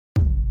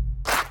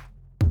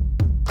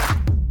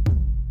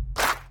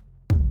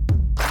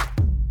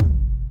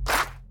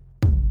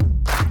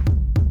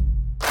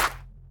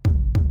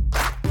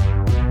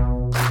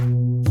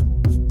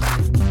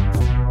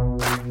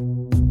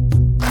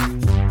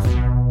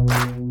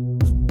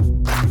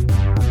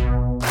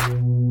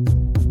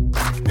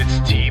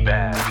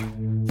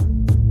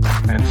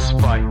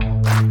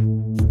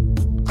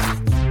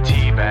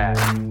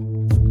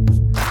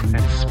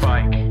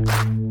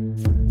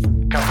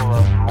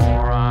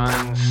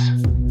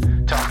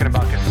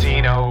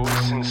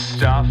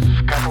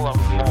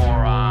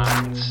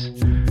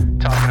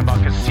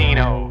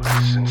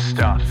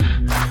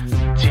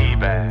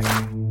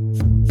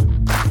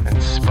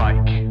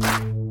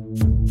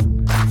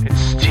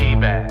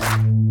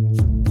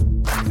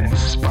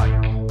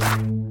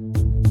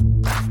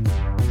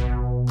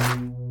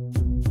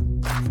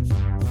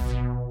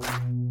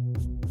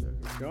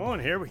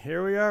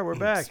Here we are. We're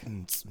back.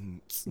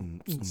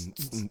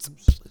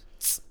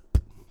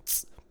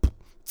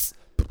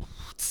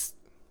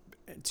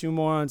 2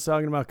 morons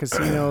talking about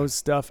casinos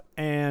stuff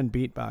and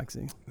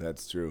beatboxing.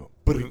 That's true.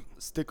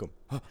 Stick 'em.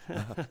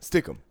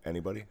 Stick 'em.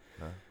 Anybody?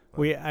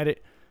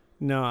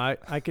 No,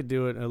 I could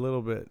do it a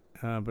little bit,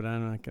 but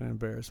I'm not going to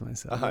embarrass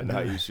myself. No,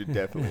 you should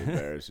definitely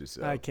embarrass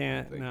yourself. I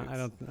can't. I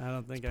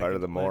don't think. Part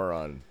of the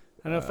moron.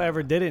 I don't know if I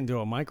ever did it into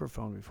a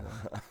microphone before.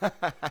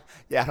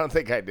 Yeah, I don't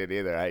think I did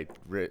either. I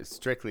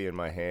strictly in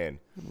my hand.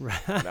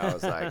 And I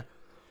was like,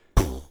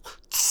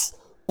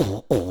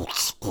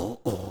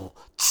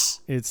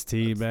 it's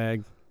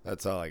teabag.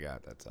 That's all I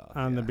got. That's all.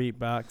 On the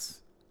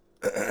beatbox.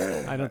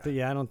 I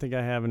don't think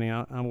I have any.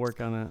 I'll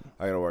work on it.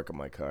 I gotta work on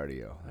my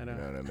cardio. You know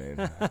what I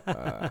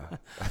mean?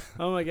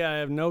 Oh my god, I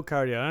have no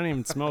cardio. I don't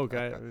even smoke.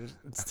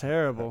 It's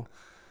terrible.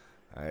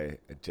 I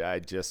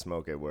just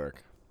smoke at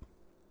work.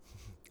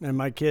 And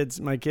my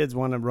kids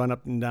want to run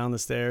up and down the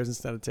stairs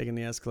instead of taking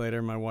the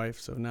escalator. My wife.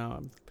 So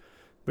now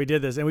we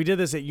did this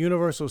at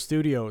Universal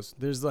Studios.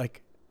 There's the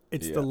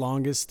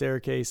longest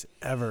staircase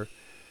ever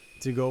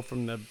to go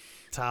from the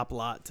top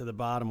lot to the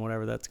bottom,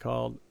 whatever that's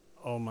called.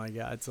 Oh my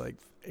god, it's like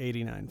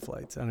 89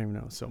 flights. I don't even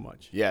know, so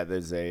much. Yeah,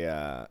 there's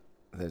an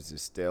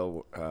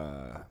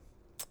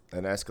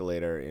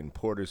escalator in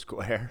Porter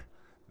Square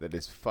that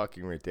is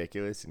fucking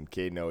ridiculous, and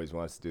Caden always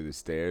wants to do the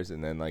stairs,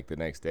 and then the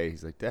next day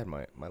he's like, Dad,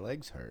 my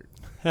legs hurt.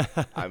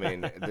 I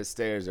mean, the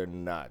stairs are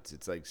nuts.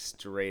 It's like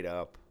straight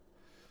up.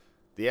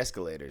 The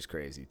escalator is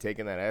crazy.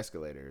 Taking that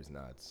escalator is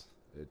nuts.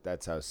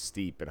 That's how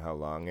steep and how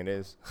long it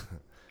is.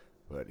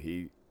 But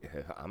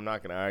I'm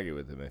not going to argue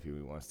with him if he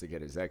wants to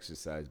get his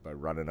exercise by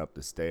running up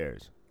the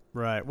stairs.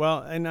 Right.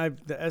 Well, and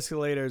the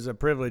escalator is a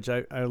privilege.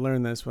 I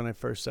learned this when I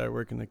first started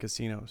working the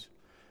casinos.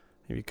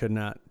 You could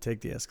not take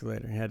the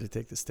escalator. You had to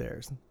take the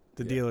stairs.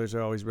 The dealers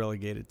are always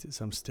relegated to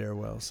some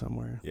stairwell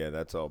somewhere. Yeah,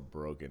 that's all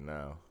broken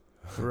now.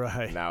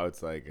 Right. Now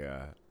it's like,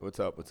 what's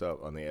up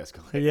on the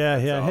escalator? Yeah,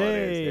 that's yeah.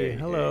 Hey,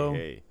 hello.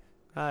 Hey.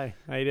 Hi,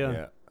 how you doing?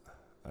 Yeah,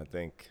 I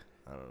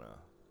don't know.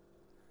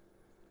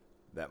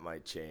 That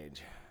might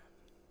change.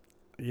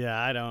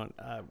 Yeah, I don't,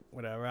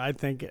 whatever. I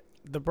think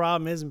the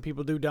problem is when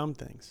people do dumb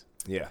things.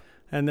 Yeah.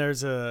 And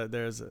there's a,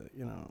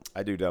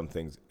 I do dumb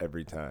things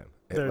every time.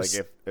 Like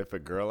if a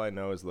girl I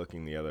know is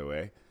looking the other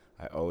way,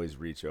 I always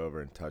reach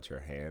over and touch her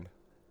hand.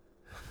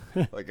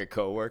 Like a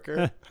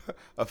coworker,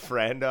 a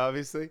friend,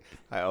 obviously.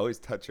 I always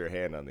touch her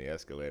hand on the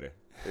escalator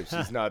if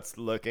she's not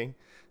looking,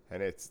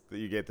 and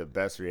you get the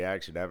best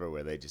reaction ever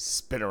where they just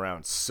spin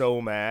around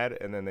so mad,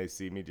 and then they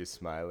see me just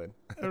smiling.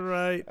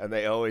 Right. And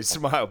they always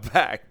smile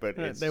back, but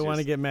they want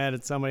to get mad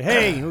at somebody.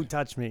 Hey, who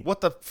touched me?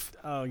 What the?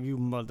 Oh, you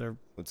mother.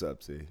 What's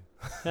up, C?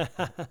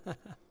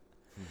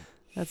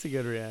 That's a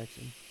good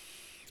reaction.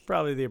 It's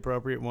probably the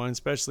appropriate one,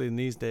 especially in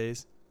these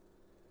days.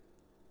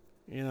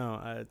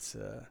 It's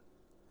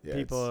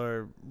people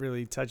are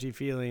really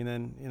touchy-feely, and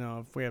then,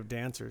 if we have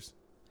dancers.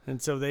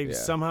 And so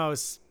somehow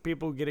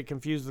people get it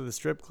confused with a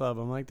strip club.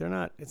 I'm like,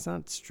 it's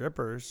not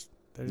strippers.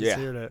 They're just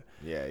here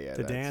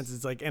to dance.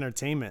 It's like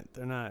entertainment.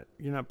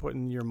 You're not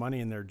putting your money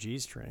in their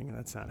G-string.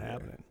 That's not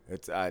happening.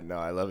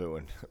 I love it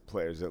when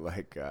players are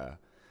like,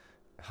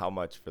 how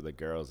much for the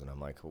girls? And I'm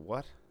like,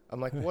 what?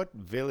 I'm like, what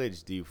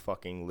village do you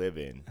fucking live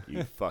in?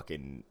 You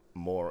fucking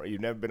moron.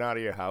 You've never been out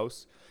of your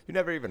house? You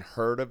never even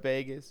heard of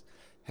Vegas?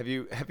 Have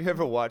you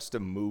ever watched a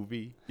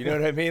movie? You know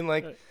what I mean?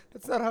 Like,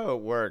 that's not how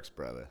it works,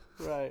 brother.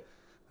 Right.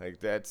 Like,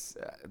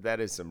 that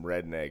is some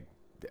redneck,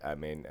 I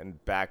mean,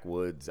 and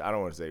backwoods. I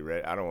don't want to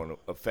say I don't want to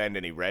offend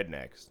any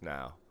rednecks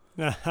now.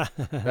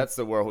 That's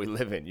the world we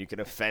live in. You can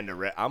offend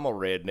I'm a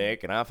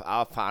redneck, and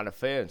I'll find a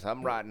fence.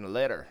 I'm writing a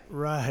letter.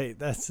 Right.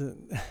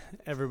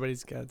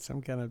 Everybody's got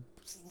some kind of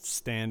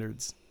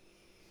standards.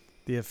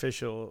 The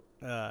official,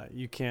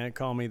 you can't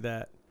call me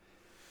that.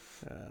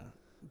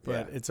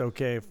 But it's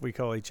okay if we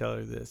call each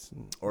other this.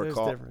 Or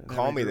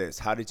call me this.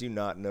 How did you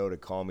not know to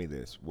call me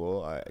this?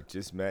 Well, I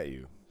just met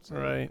you. So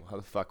right. How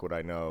the fuck would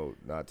I know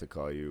not to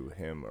call you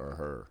him or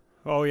her?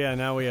 Oh yeah,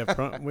 now we have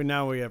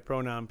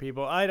pronoun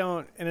people. I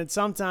don't, and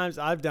sometimes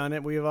I've done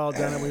it. We've all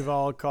done it. We've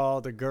all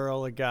called a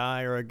girl a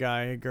guy or a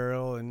guy a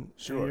girl, and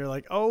you're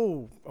like,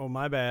 oh,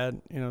 my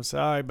bad.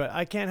 Sorry, but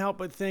I can't help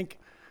but think,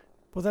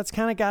 well, that's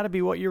kind of got to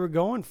be what you were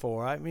going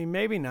for. I mean,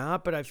 maybe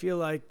not, but I feel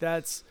like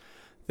that's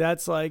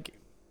like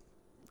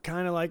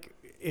kind of like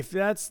if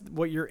that's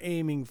what you're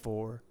aiming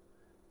for,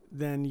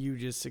 then you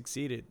just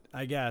succeeded,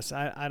 I guess.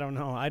 I don't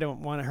know. I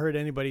don't want to hurt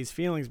anybody's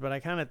feelings, but I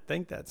kind of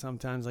think that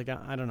sometimes. Like,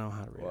 I don't know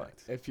how to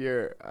react. Well, if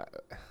you're,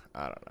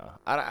 I don't know.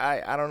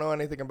 I don't know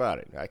anything about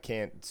it. I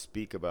can't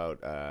speak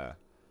about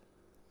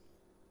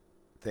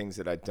things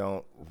that I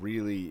don't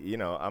really,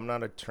 I'm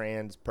not a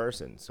trans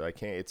person, so I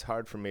can't. It's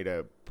hard for me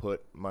to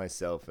put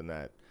myself in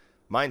that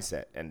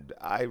mindset, and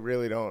I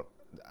really don't.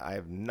 I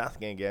have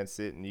nothing against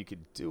it, and you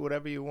could do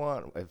whatever you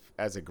want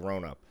as a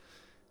grown-up.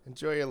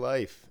 Enjoy your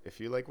life. If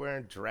you like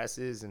wearing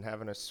dresses and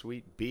having a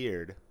sweet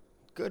beard,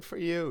 good for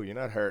you. You're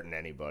not hurting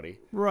anybody.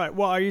 Right.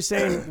 Well, are you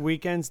saying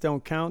weekends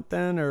don't count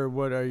then, or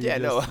what are you? Yeah,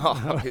 just, no,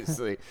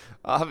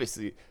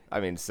 obviously. I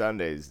mean,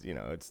 Sundays,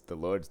 it's the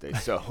Lord's Day,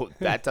 so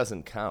that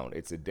doesn't count.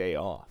 It's a day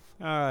off.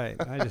 All right.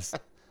 I just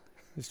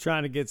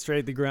trying to get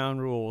straight the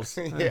ground rules.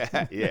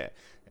 Yeah.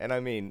 And I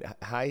mean,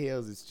 high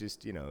heels, it's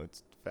just,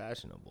 it's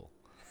fashionable.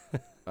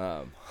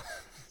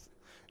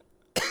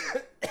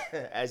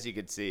 As you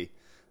can see,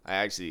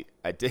 I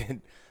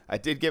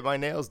did get my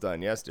nails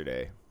done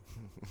yesterday.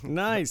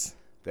 Nice.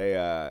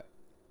 My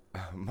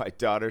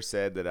daughter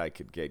said that I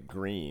could get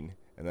green,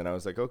 and then I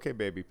was like, okay,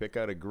 baby, pick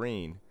out a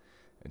green.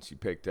 And she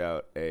picked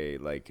out a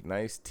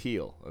nice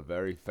teal, a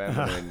very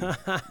feminine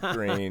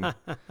green.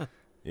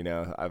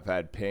 I've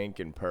had pink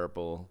and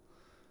purple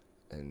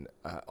and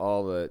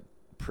all the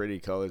pretty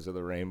colors of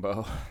the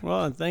rainbow.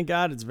 Well, and thank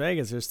God it's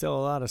Vegas. There's still a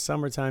lot of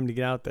summertime to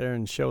get out there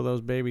and show those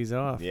babies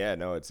off. Yeah,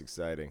 no, it's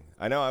exciting.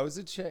 I know. I was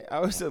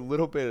a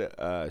little bit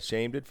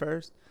ashamed at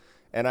first,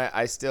 and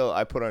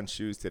I put on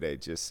shoes today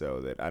just so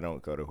that I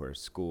don't go to her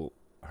school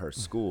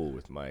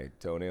with my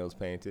toenails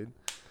painted.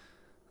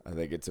 I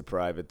think it's a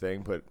private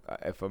thing, but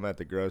if I'm at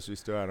the grocery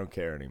store, I don't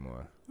care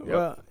anymore. Yep.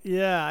 Well,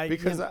 yeah,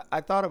 because I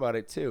thought about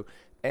it too,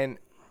 and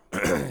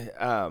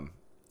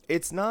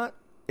it's not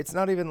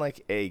even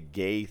like a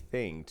gay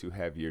thing to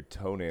have your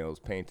toenails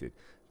painted.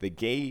 The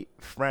gay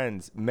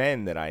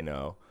men that I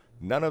know,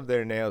 none of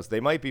their nails, they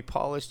might be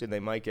polished and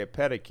they might get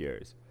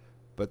pedicures,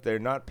 but they're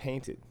not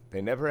painted.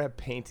 They never have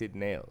painted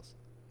nails.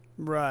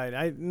 Right.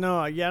 I don't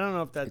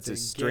know if that's a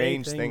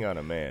strange thing on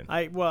a man.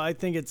 I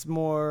think it's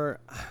more,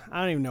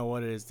 I don't even know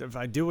what it is. If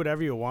I do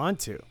whatever you want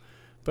to,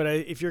 but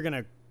if you're going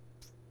to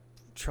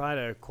try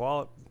to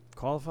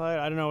qualify it,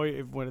 I don't know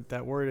what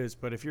that word is,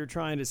 but if you're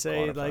trying to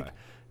say Quantify.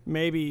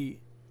 Maybe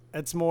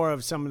it's more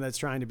of someone that's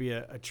trying to be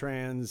a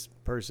trans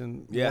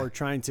person, or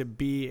trying to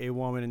be a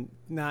woman, and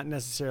not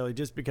necessarily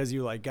just because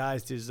you like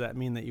guys, does that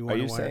mean that you want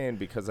to wear Are you saying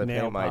because I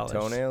paint my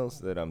toenails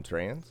that I'm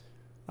trans?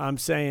 I'm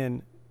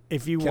saying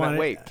if you want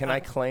to... Can I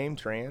claim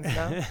trans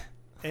now?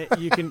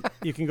 You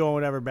can go in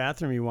whatever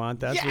bathroom you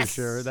want, that's for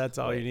sure. That's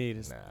all you need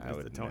is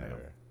the toenail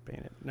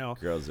painted. No.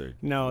 Girls are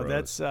No,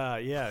 gross. that's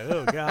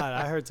oh God,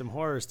 I heard some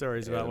horror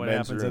stories about what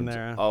happens in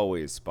there.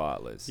 Always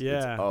spotless.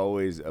 Yeah. It's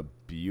always a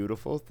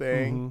beautiful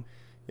thing.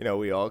 Mm-hmm.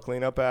 We all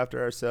clean up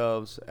after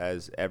ourselves,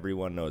 as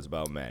everyone knows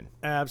about men.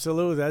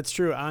 Absolutely, that's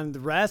true. On the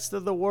rest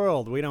of the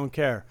world, we don't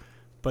care.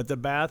 But the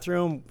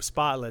bathroom,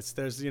 spotless.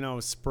 There's,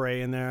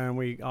 spray in there, and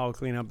we all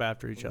clean up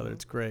after each other.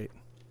 It's great.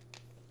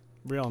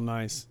 Real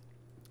nice.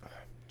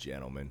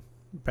 Gentlemen.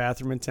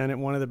 Bathroom attendant,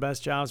 one of the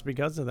best jobs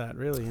because of that,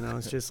 really.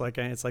 It's just like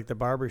the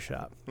barber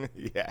shop.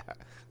 Yeah.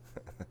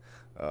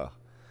 Oh,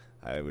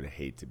 I would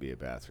hate to be a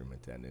bathroom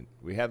attendant.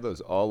 We have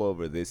those all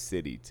over this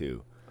city,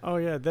 too. Oh,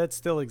 yeah, that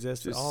still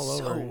exists just all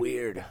over. So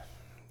weird.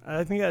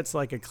 I think that's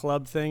like a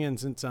club thing, and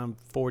since I'm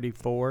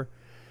 44,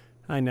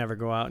 I never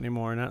go out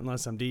anymore, not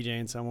unless I'm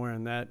DJing somewhere,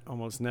 and that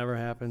almost never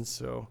happens.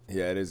 So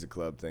yeah, it is a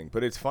club thing,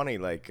 but it's funny.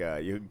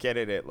 You get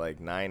it at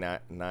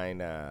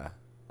nine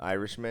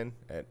Irishmen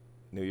at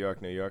New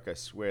York. I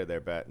swear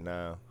they're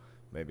no,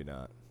 maybe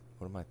not.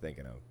 What am I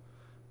thinking of?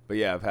 But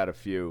yeah, I've had a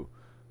few.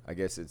 I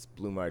guess it's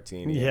Blue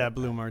Martini. Yeah,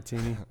 Blue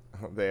Martini.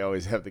 They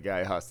always have the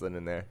guy hustling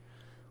in there.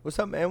 What's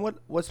up, man?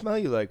 What smell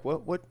you like?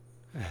 What?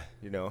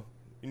 You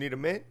need a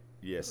mint?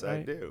 Yes, right.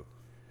 I do.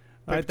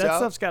 All right, that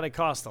stuff's got to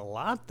cost a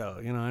lot,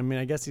 though.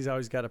 I guess he's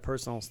always got a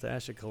personal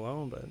stash of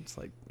cologne, but it's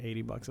like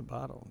 $80 a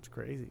bottle. It's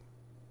crazy.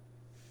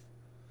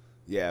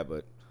 Yeah,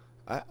 but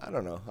I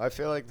don't know. I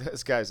feel like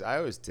those guys, I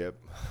always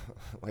tip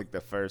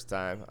the first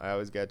time. I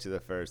always get you the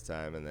first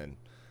time, and then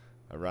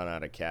I run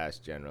out of cash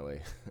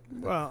generally.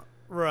 Well,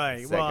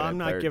 right. Well, I'm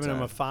not giving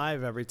him a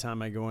 $5 every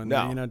time I go in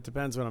there. It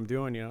depends what I'm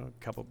doing. A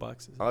couple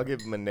bucks. I'll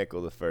give him a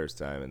nickel the first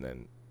time, and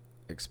then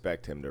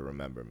expect him to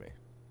remember me.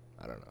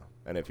 I don't know.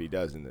 And if he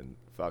doesn't, then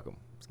fuck him.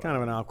 It's kind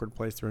of an awkward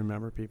place to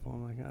remember people.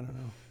 I'm like, I don't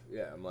know.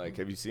 Yeah, I'm like,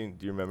 do you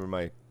remember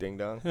my ding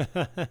dong?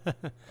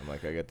 I'm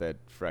like, I got that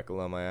freckle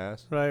on my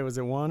ass. Right, was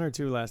it 1 or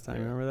 2 last time?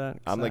 Yeah. Remember that?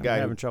 I'm the guy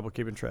having trouble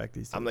keeping track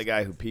these days. I'm the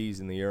guy who pees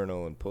in the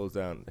urinal and pulls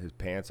down his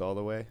pants all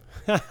the way.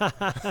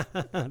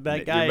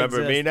 That guy. You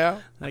remember me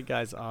now? That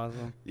guy's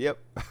awesome. Yep,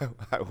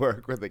 I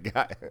work with a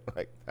guy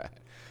like that.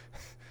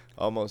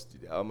 Almost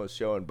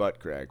showing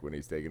butt crack when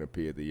he's taking a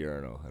pee at the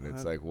urinal, and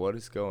it's like, what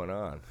is going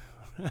on?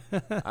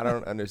 I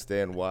don't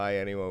understand why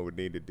anyone would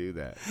need to do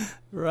that.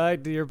 Right?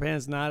 Do your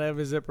pants not have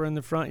a zipper in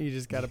the front? You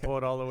just got to pull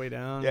it all the way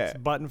down. Yeah. It's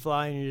button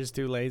fly, and you're just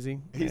too lazy.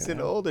 He's an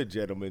older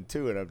gentleman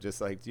too, and I'm just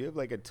like, do you have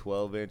like a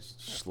 12-inch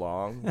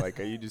schlong? Like,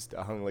 are you just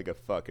hung like a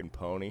fucking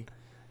pony?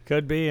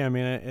 Could be. I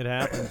mean, it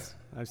happens.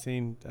 I've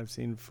seen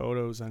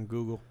photos on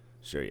Google.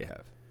 Sure, you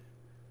have.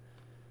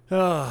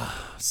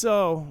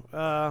 So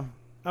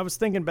I was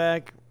thinking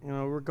back.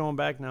 We're going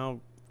back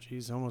now.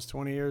 Geez, almost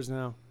 20 years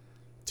now.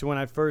 To when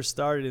I first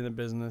started in the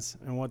business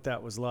and what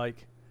that was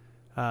like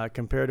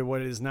compared to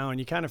what it is now. And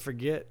you kind of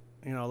forget,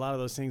 a lot of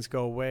those things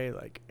go away.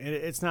 Like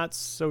it's not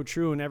so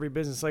true in every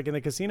business. Like in the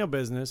casino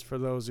business, for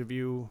those of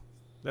you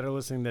that are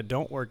listening that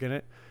don't work in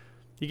it,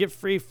 you get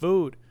free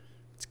food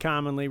It's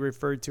commonly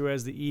referred to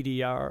as the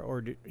EDR,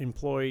 or the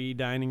employee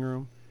dining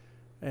room.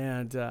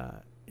 And,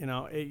 you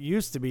know, it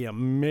used to be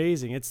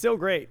amazing. It's still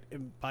great.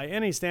 By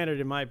any standard,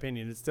 in my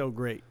opinion, it's still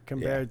great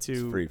compared to...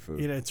 It's free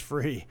food. You know, it's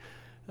free.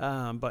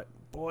 But,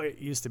 boy, it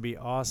used to be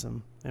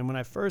awesome. And when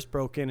I first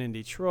broke in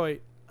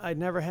Detroit, I'd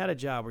never had a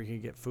job where you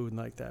could get food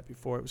like that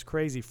before. It was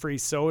crazy. Free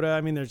soda. I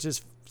mean, there's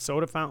just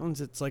soda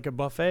fountains. It's like a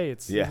buffet.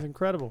 It's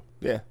incredible.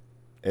 Yeah,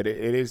 it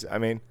is. I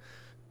mean,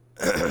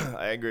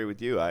 I agree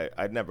with you.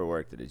 I'd never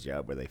worked at a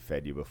job where they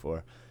fed you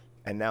before.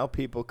 And now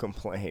people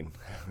complain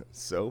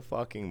so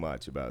fucking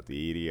much about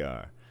the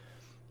EDR.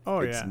 Oh,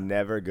 it's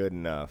never good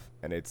enough.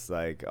 And it's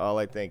like, all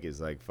I think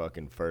is like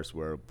fucking first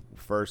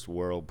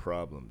world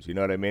problems. You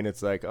know what I mean?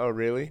 It's like, oh,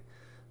 really?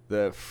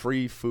 The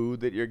free food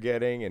that you're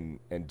getting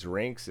and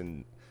drinks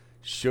and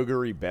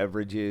sugary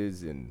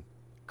beverages and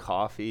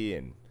coffee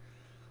and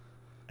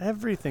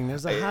everything.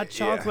 There's a hot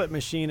chocolate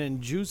machine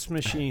and juice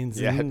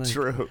machines. Yeah, and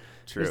true.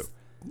 There's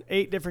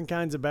 8 different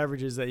kinds of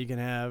beverages that you can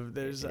have.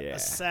 There's a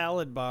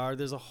salad bar.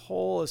 There's a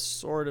whole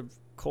assortment of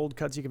cold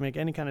cuts. You can make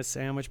any kind of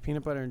sandwich,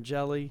 peanut butter and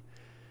jelly.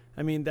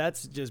 I mean,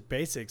 that's just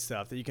basic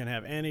stuff that you can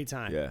have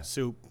anytime. Yeah.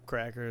 Soup,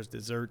 crackers,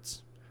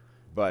 desserts.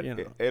 But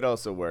it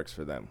also works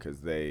for them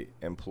because they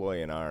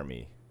employ an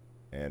army,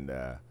 and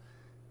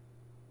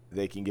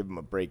they can give them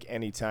a break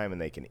anytime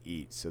and they can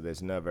eat. So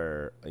there's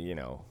never,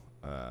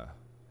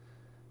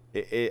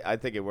 I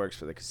think it works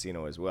for the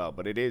casino as well.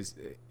 But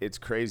it's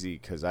crazy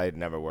because I had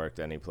never worked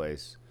any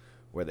place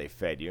where they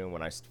fed you. And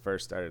when I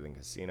first started in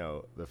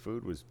casino, the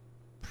food was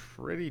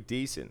pretty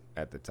decent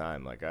at the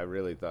time. Like, I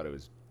really thought it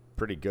was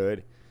pretty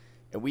good.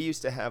 And we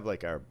used to have,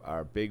 like,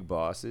 our big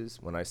bosses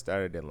when I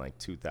started in, like,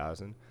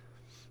 2000.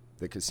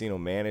 The casino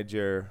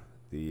manager,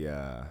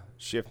 the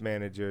shift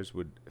managers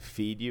would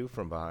feed you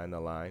from behind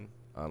the line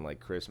on, like,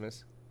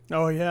 Christmas.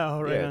 Oh, yeah.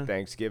 All right. Yeah,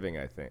 Thanksgiving,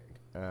 I think.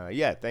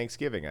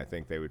 Thanksgiving, I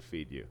think they would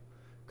feed you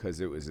because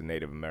it was a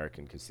Native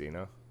American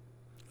casino.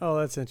 Oh,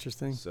 that's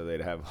interesting. So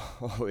they'd have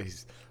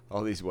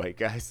all these white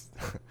guys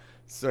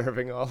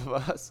serving all of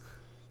us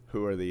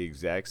who are the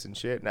execs and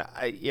shit. Now,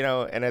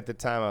 and at the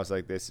time I was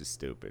like, this is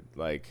stupid.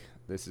 Like,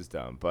 this is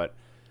dumb. But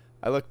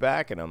I look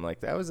back and I'm like,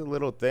 that was a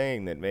little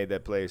thing that made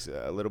that place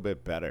a little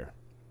bit better.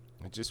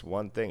 Just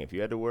one thing. If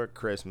you had to work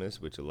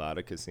Christmas, which a lot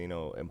of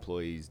casino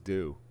employees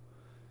do,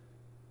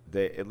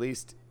 at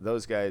least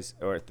those guys,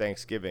 or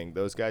Thanksgiving,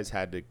 those guys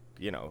had to,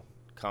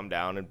 come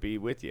down and be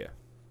with you.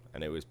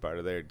 And it was part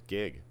of their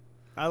gig.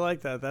 I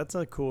like that. That's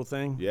a cool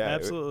thing. Yeah,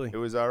 absolutely. It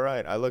was all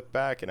right. I look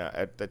back, and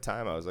at the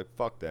time, I was like,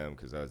 fuck them,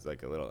 because I was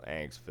like a little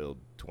angst-filled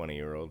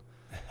 20-year-old.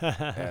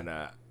 And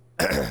I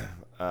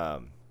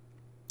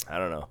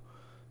don't know.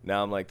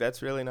 Now I'm like,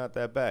 that's really not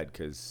that bad,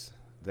 because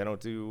they don't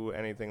do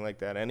anything like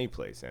that any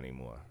place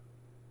anymore.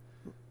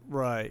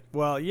 Right.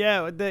 Well,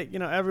 yeah,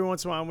 every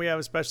once in a while we have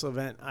a special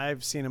event.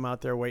 I've seen them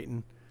out there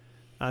waiting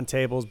on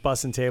tables,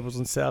 bussing tables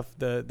and stuff,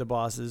 the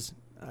bosses,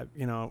 at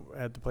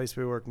the place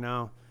we work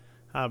now.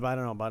 But I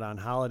don't know about on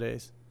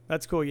holidays.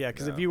 That's cool, yeah,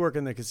 because if you work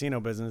in the casino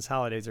business,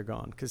 holidays are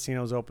gone.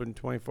 Casinos open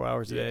 24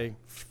 hours a day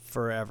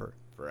forever.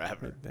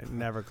 Forever. They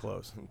never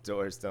close.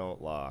 Doors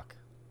don't lock.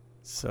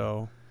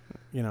 So,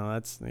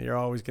 you're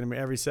always going to be,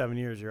 every 7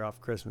 years you're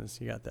off Christmas.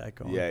 You got that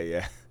going.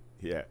 Yeah.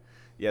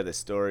 Yeah, the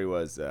story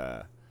was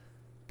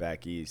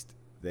back east.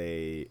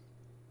 They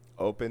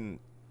opened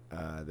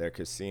their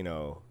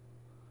casino.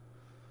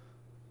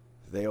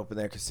 They opened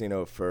their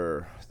casino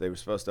they were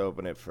supposed to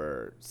open it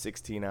for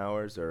 16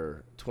 hours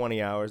or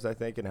 20 hours, I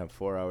think, and have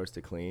 4 hours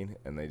to clean,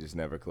 and they just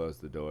never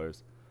closed the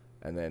doors.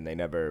 And then they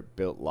never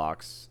built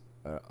locks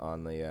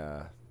on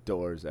the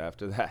doors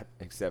after that,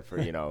 except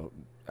for,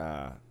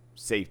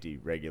 safety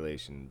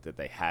regulation that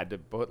they had to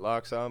put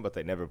locks on, but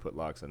they never put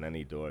locks on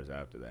any doors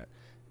after that.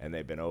 And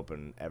they've been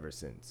open ever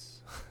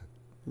since.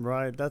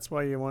 Right. That's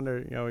why you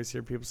always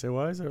hear people say,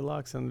 why is there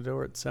locks on the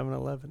door at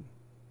 7-Eleven?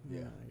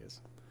 Yeah, I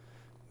guess.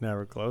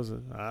 Never close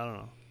it. I don't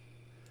know.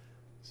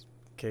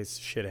 In case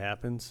shit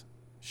happens,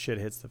 shit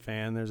hits the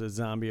fan, there's a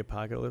zombie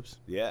apocalypse.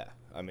 Yeah.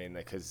 I mean,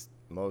 because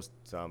most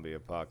zombie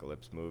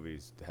apocalypse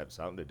movies have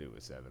something to do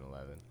with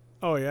 7-Eleven.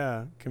 Oh,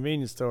 yeah.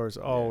 Convenience stores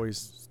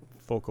always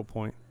focal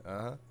point.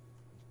 Uh-huh.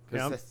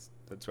 Because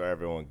that's where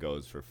everyone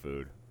goes for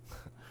food.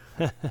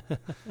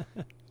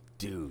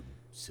 Dude,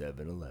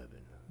 7-Eleven.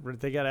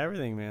 They got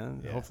everything,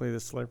 man. Yeah. Hopefully the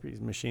Slurpee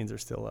machines are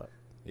still up.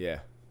 Yeah.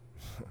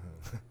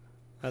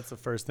 That's the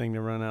first thing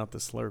to run out, the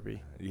Slurpee.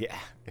 Yeah,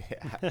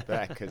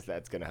 because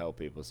that's going to help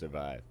people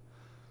survive.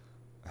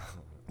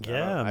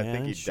 Yeah, I man.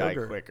 think you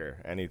sugar. die quicker,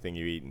 anything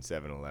you eat in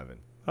 7-Eleven.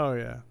 Oh,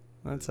 yeah.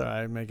 That's all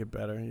right. Make it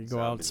better. You go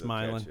out Zombies will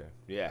catch smiling.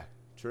 you. Yeah,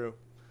 true.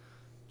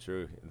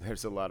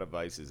 There's a lot of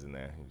vices in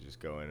there. You just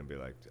go in and be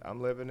like,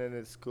 I'm living in it.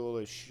 It's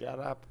cool. Shut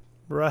up.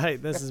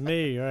 Right. This is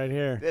me right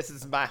here. This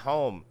is my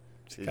home.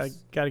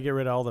 Got to get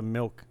rid of all the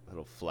milk.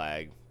 Little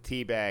flag.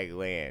 Teabag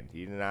land.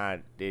 You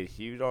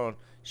don't.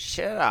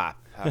 Shut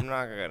up. I'm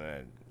not going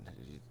to.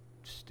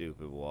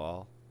 Stupid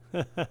wall.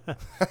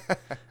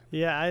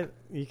 Yeah,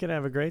 you can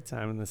have a great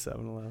time in the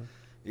 7-Eleven.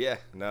 Yeah,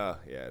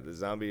 the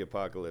zombie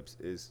apocalypse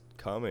is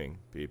coming,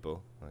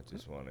 people. I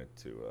just wanted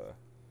to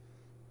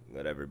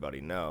let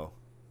everybody know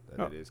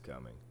that it is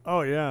coming.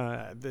 Oh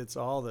yeah, it's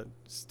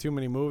too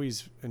many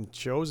movies and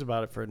shows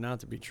about it for it not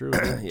to be true.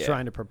 They're Yeah.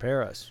 trying to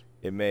prepare us.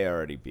 It may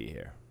already be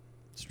here.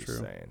 It's Just true.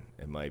 saying.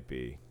 It might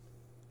be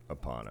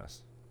upon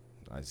us.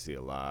 I see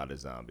a lot of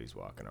zombies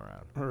walking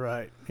around.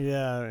 Right.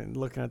 Yeah, and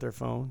looking at their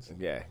phones.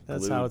 Yeah.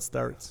 That's glued. how it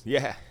starts.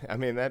 Yeah. I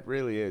mean, that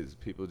really is.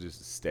 People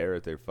just stare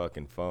at their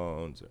fucking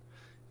phones or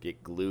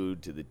get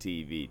glued to the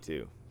TV,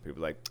 too.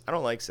 People are like, I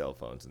don't like cell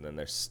phones. And then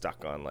they're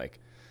stuck on, like,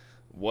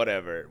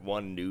 whatever,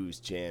 one news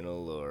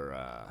channel or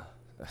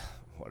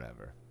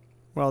whatever.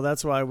 Well,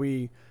 that's why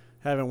we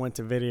haven't went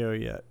to video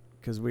yet,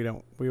 because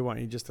we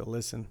want you just to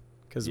listen.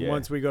 Because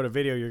once we go to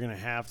video, you're going to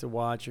have to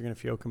watch. You're going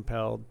to feel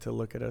compelled to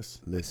look at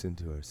us. Listen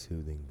to our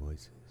soothing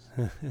voices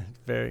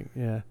Very,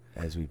 yeah.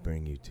 as we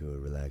bring you to a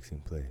relaxing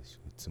place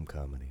with some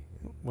comedy.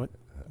 What?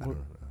 I don't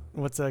know.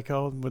 What's that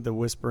called? With the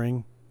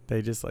whispering?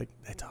 They just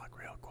they talk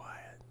real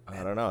quiet.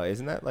 I don't know.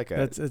 Isn't that like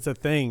a... It's a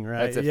thing,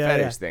 right? That's a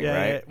fetish thing,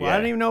 right? Yeah. Well, I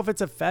don't even know if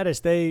it's a fetish.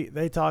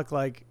 They talk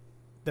like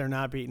they're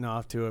not beating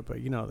off to it, but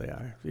they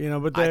are.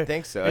 But I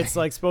think so. It's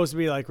like supposed to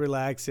be like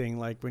relaxing,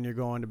 like when you're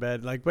going to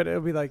bed. But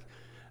it'll be like,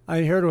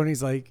 I heard when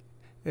he's like,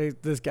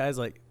 this guy's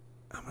like,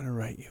 I'm gonna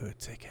write you a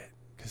ticket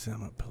because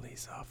I'm a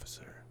police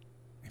officer.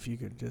 If you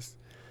could just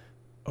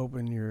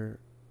open your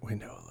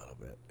window a little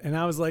bit. And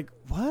I was like,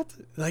 what?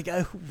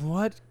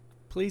 What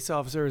police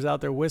officer is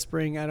out there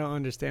whispering? I don't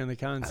understand the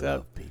concept. I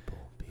love people.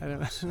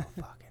 People are so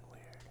fucking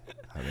weird.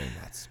 I mean,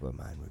 that's what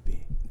mine would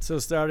be. So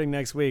starting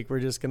next week, we're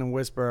just going to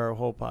whisper our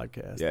whole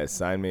podcast. Yeah,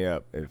 sign me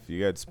up. If you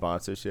got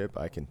sponsorship,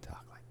 I can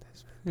talk like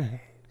this for days.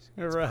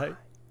 It's Right. fine.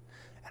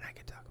 And I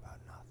can talk about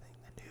nothing.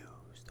 The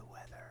news, the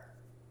weather.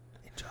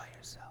 Enjoy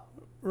yourself.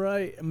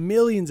 Right.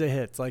 Millions of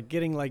hits. Like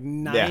getting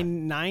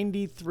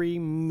 93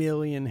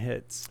 million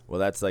hits. Well,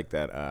 that's like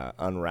that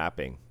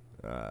unwrapping.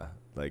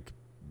 Like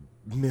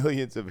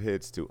millions of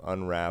hits to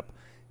unwrap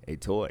a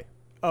toy.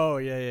 Oh,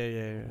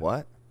 yeah.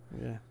 What?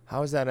 Yeah.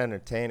 How is that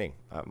entertaining?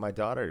 My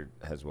daughter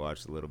has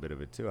watched a little bit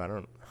of it too.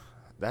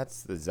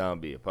 That's the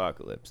zombie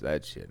apocalypse.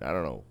 That shit. I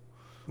don't know.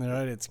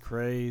 Right. It's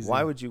crazy.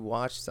 Why would you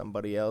watch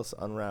somebody else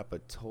unwrap a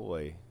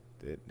toy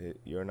that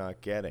you're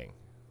not getting?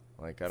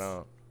 Like, I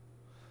don't.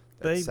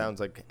 That sounds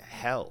like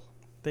hell.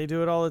 They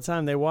do it all the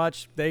time.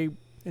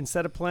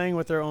 Instead of playing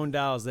with their own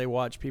dolls, they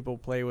watch people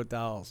play with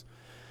dolls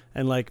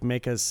and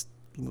make us,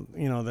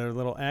 their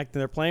little act.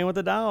 They're playing with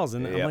the dolls.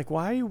 And I'm like,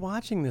 why are you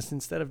watching this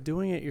instead of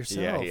doing it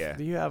yourself? Yeah.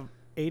 Do you have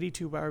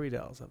 82 Barbie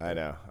dolls up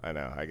there? I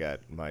know. I got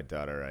my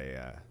daughter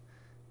a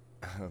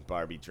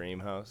Barbie dream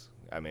house.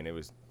 I mean, it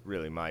was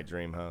really my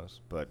dream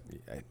house, but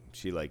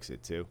she likes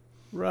it too.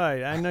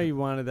 Right. I know you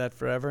wanted that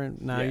forever,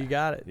 and now you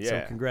got it. Yeah.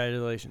 So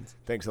congratulations.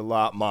 Thanks a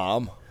lot,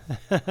 Mom.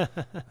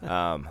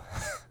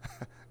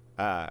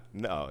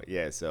 No,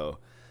 yeah, so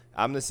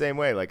I'm the same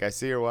way. Like, I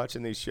see her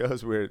watching these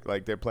shows where,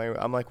 they're playing.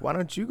 I'm like, why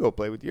don't you go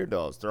play with your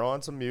dolls? Throw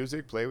on some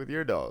music, play with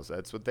your dolls.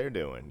 That's what they're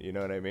doing. You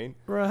know what I mean?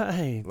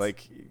 Right.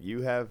 Like,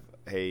 you have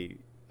a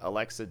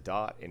Alexa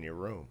Dot in your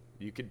room.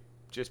 You could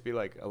just be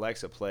like,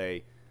 Alexa,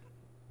 play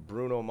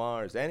Bruno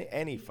Mars,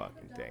 any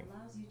fucking thing.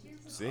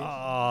 See?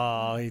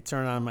 Oh, you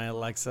turn on my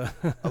Alexa.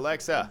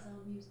 Alexa,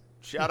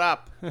 shut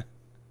up.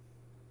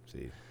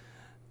 See?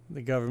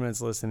 The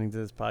government's listening to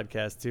this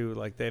podcast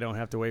too. They don't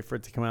have to wait for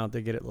it to come out.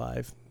 They get it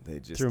live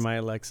through my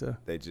Alexa.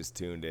 They just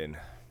tuned in.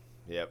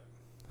 Yep.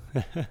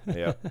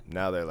 Yep.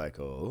 Now they're like,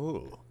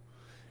 oh.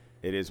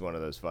 It is one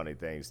of those funny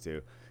things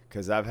too,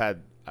 because I've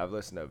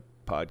listened to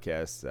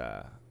podcasts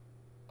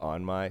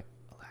on my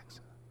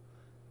Alexa,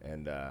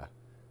 and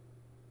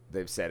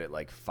they've said it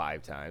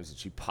 5 times, and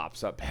she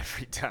pops up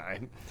every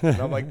time.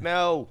 And I'm like,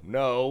 no,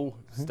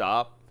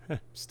 stop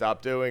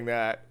doing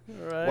that.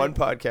 Right. One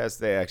podcast,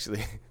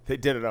 they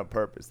did it on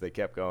purpose. They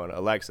kept going,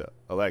 Alexa,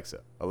 Alexa,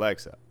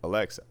 Alexa,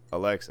 Alexa,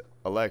 Alexa,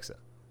 Alexa.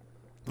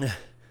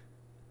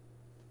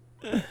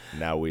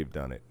 Now we've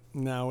done it.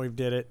 Now we've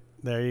did it.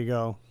 There you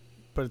go.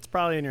 But it's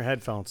probably in your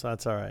headphones, so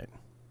that's all right.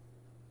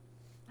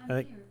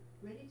 I'm here,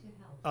 ready to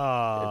help.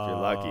 Oh, If you're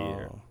lucky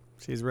here.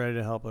 She's ready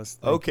to help us.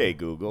 Okay,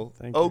 Google.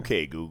 Thank you.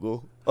 Okay,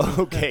 Google.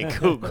 Okay,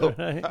 Google.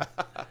 Right?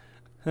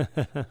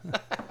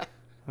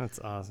 That's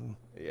awesome.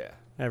 Yeah.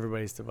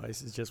 Everybody's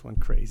devices just went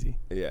crazy.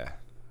 Yeah.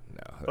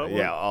 No. But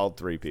Yeah, all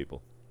 3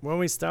 people. When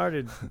we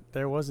started,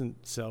 there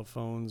wasn't cell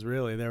phones,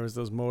 really. There was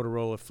those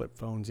Motorola flip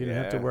phones. You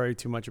didn't have to Yeah. worry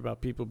too much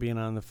about people being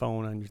on the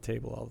phone on your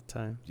table all the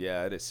time. Yeah,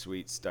 I had a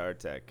sweet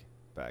StarTech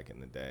back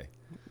in the day.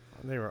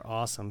 They were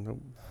awesome. The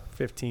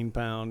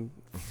 15-pound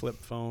flip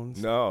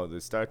phones. No, the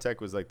StarTech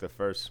was the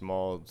first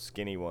small,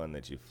 skinny one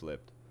that you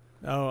flipped.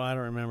 Oh, I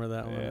don't remember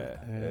that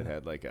Yeah, one. it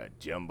had a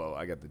jumbo.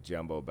 I got the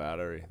jumbo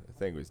battery. The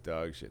thing was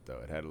dog shit, though.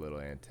 It had a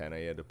little antenna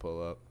you had to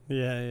pull up.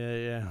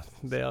 Yeah.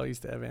 They all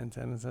used to have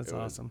antennas. That's It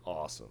was awesome.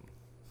 Awesome.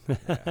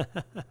 Yeah.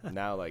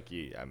 Now,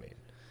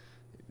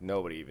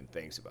 nobody even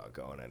thinks about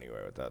going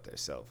anywhere without their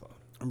cell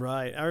phone.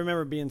 Right. I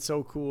remember being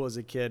so cool as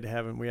a kid.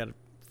 We had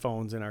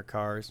phones in our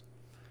cars.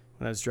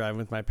 When I was driving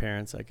with my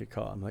parents, I could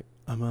call. I'm like,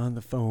 I'm on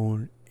the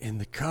phone in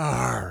the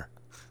car.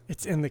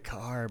 It's in the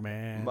car,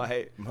 man.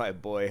 My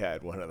boy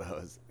had one of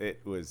those.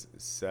 It was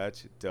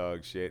such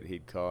dog shit.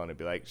 He'd call and it'd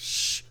be like,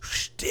 shh,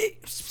 Steve,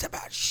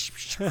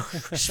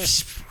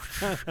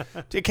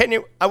 can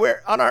you,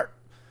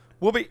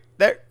 we'll be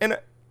there in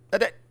a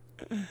day.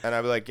 And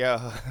I'd be like,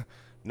 yeah,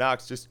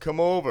 Knox, just come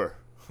over.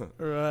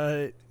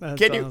 Right. That's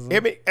Can you awesome.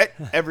 hear me?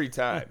 Every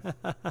time.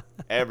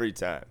 Every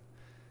time.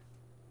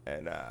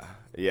 And,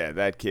 yeah,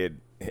 that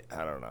kid,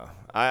 I don't know.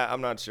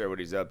 I'm not sure what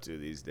he's up to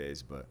these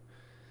days, but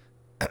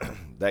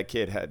that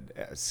kid had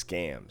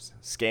scams.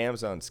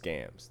 Scams on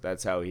scams.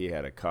 That's how he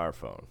had a car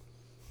phone.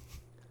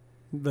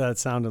 That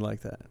sounded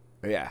like that.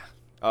 Yeah.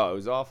 Oh, it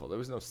was awful. There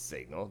was no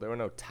signal. There were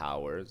no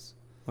towers.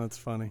 That's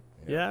funny.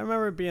 Yeah. Yeah, I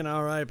remember it being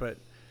all right, but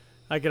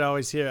I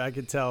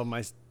could tell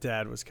my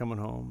dad was coming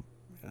home,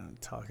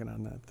 talking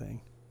on that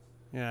thing.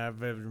 Yeah, I have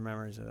vivid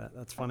memories of that.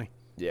 That's funny.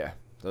 Yeah.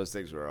 Those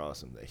things were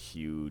awesome. The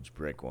huge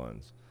brick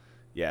ones.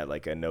 Yeah,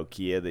 like a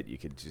Nokia that you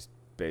could just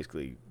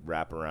basically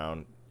wrap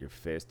around your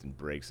fist and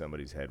break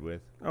somebody's head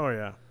with. Oh,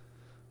 yeah.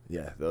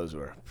 Yeah, those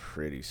were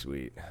pretty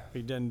sweet. If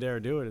you didn't dare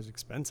do it, it's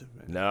expensive,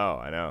 man. No,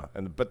 I know.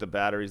 But the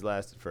batteries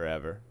lasted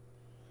forever.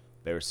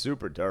 They were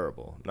super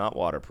durable, not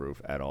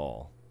waterproof at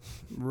all.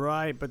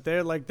 Right, but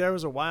there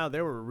was a while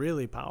they were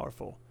really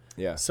powerful.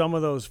 Yeah. Some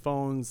of those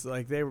phones,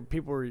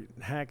 people were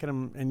hacking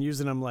them and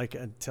using them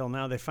until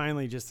now. They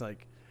finally just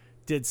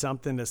did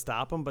something to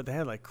stop them, but they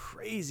had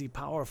crazy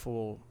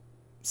powerful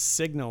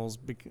signals.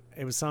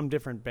 It was some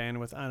different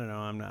bandwidth. I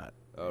don't know.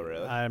 Oh,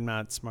 really? I'm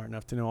not smart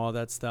enough to know all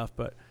that stuff,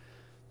 but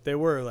they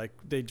were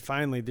they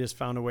finally just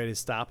found a way to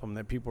stop them.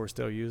 That people were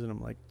still using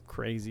them like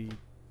crazy.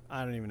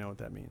 I don't even know what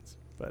that means,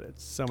 but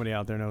it's somebody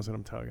out there knows what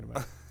I'm talking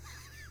about.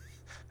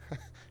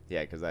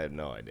 Yeah, because I had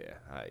no idea.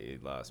 You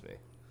lost me.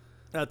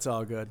 That's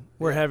all good.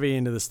 We're heavy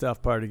into the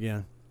stuff part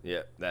again.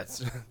 Yeah, that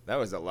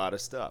was a lot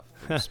of stuff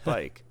from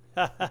Spike.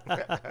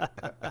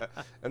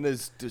 And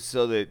there's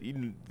so that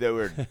they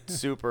were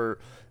super.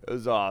 It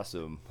was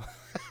awesome.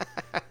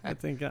 I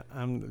think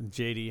I'm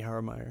JD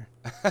Harmeyer.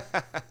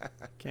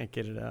 Can't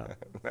get it out.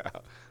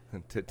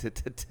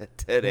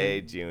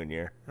 Today,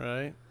 Junior.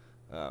 Right?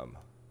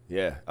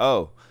 Yeah.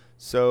 Oh,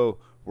 so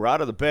we're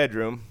out of the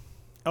bedroom.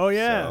 Oh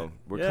yeah. So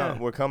yeah.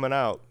 we're coming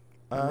out.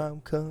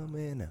 I'm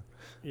coming out.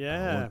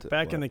 Yeah.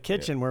 Back in the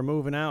kitchen, we're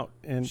moving out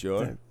and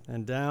Sure.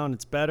 and down.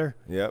 It's better.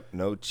 Yep.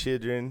 No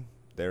children.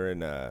 They're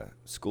in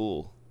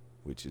school,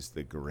 which is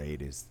the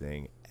greatest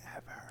thing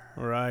ever.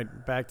 Right.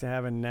 Back to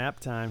having nap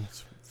time.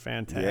 It's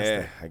fantastic.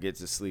 Yeah, I get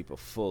to sleep a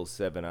full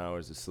 7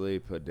 hours of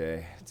sleep a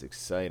day. It's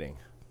exciting.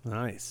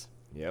 Nice.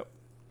 Yep.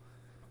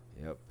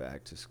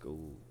 Back to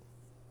school.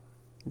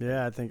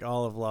 Yeah, I think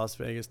all of Las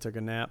Vegas took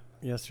a nap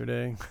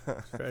yesterday.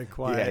 It's very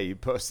quiet. Yeah, you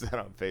posted that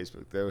on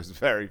Facebook. That was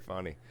very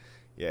funny.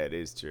 Yeah, it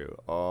is true.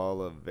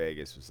 All of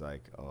Vegas was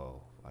like,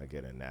 oh, I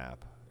get a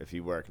nap. If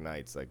you work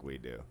nights like we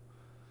do.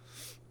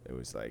 It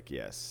was like,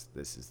 yes,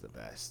 this is the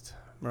best.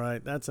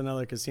 Right. That's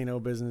another casino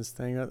business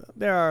thing.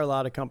 There are a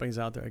lot of companies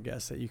out there, I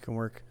guess, that you can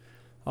work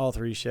all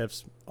 3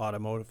 shifts,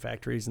 automotive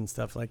factories and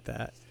stuff like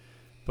that.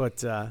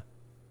 But,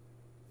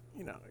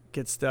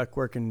 get stuck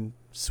working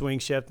swing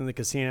shift in the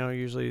casino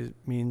usually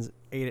means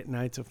 8 at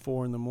night to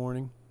 4 in the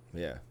morning.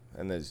 Yeah,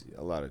 and there's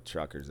a lot of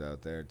truckers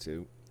out there,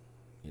 too.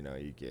 You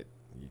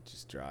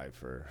just drive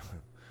for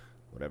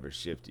whatever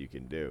shift you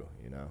can do,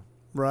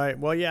 Right.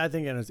 Well, yeah, I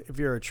think if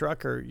you're a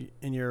trucker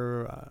and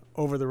you're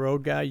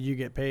over-the-road guy, you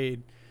get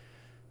paid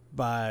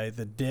by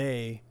the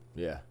day.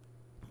 Yeah.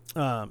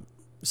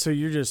 So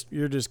you're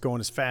just going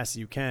as fast as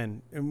you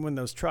can. And when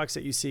those trucks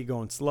that you see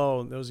going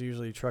slow, those are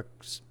usually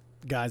trucks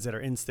guys that are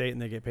in state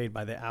and they get paid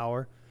by the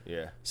hour.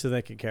 Yeah. So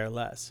they could care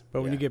less.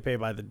 But when you get paid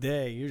by the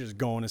day, you're just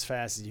going as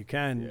fast as you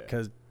can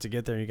because to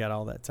get there you got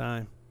all that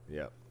time.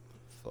 Yep.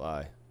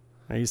 Fly.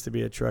 I used to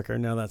be a trucker.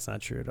 No, that's not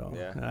true at all.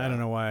 Yeah. I don't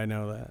know why I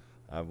know that.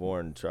 I've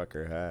worn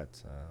trucker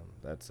hats.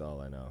 That's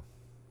all I know.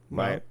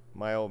 Well-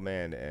 My old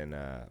man and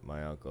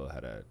my uncle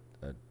had a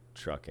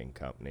trucking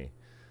company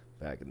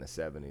back in the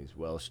 70s,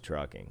 Welsh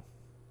Trucking.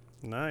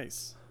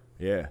 Nice.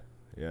 Yeah.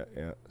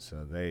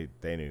 So they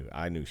knew.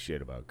 I knew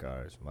shit about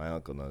cars. My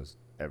uncle knows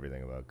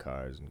everything about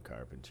cars and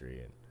carpentry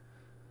and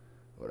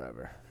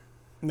whatever.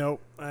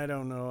 Nope, I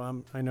don't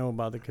know. I know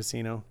about the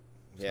casino.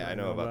 Yeah, I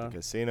know about the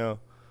casino.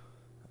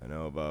 I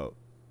know about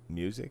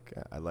music,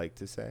 I like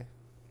to say,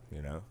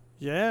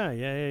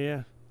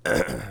 Yeah.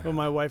 Well,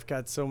 my wife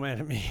got so mad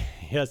at me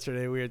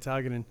yesterday. We were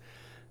talking, and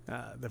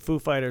the Foo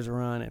Fighters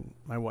were on, and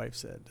my wife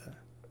said,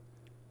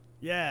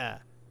 yeah,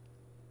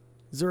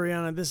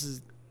 Zuriana, this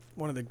is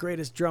one of the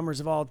greatest drummers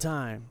of all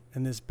time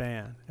in this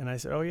band. And I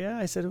said, oh, yeah?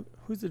 I said,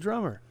 who's the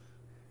drummer?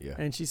 Yeah.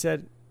 And she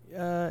said,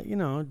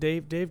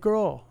 Dave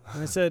Grohl.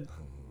 And I said,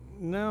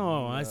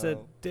 no. I said,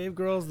 Dave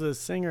Grohl's the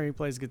singer. He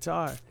plays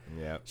guitar.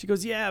 Yeah. She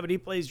goes, yeah, but he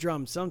plays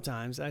drums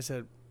sometimes. I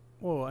said,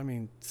 well, I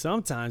mean,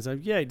 sometimes.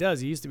 Yeah, he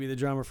does. He used to be the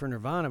drummer for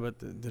Nirvana, but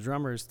the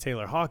drummer is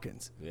Taylor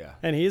Hawkins. Yeah.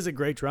 And he is a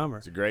great drummer.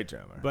 He's a great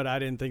drummer. But I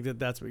didn't think that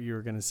that's what you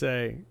were going to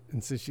say.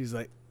 And so she's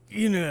like,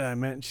 You knew what I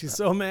meant. She's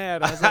so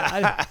mad. I was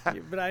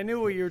like, but I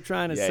knew what you were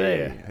trying to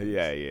say.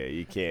 Yeah.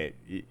 You can't.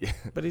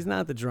 But he's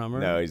not the drummer.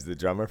 No, he's the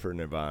drummer for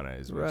Nirvana,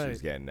 is what Right.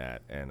 she's getting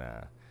at. And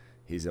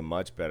he's a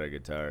much better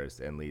guitarist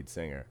and lead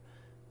singer.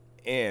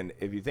 And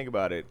if you think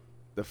about it,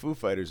 the Foo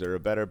Fighters are a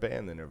better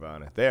band than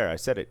Nirvana. There, I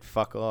said it.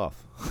 Fuck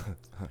off.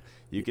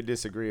 You can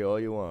disagree all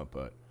you want,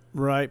 but.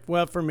 Right.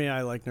 Well, for me,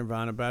 I like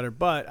Nirvana better.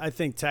 But I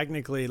think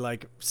technically,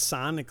 like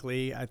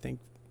sonically, I think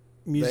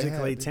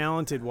musically,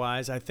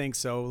 talented-wise, I think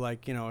so.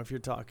 Like, you know, if you're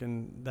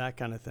talking that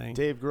kind of thing.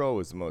 Dave Grohl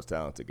was the most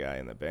talented guy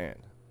in the band.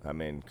 I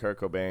mean,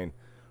 Kurt Cobain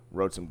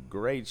wrote some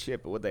great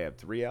shit, but what they have,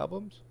 3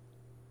 albums?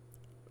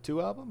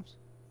 2 albums?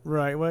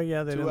 Right. Well,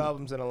 yeah, they 2 didn't.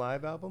 albums and a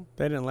live album?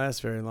 They didn't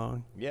last very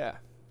long. Yeah,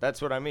 that's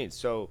what I mean.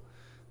 So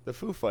the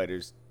Foo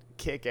Fighters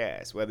kick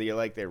ass, whether you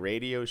like their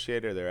radio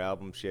shit or their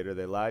album shit or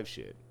their live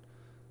shit.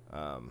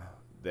 I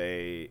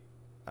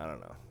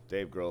don't know.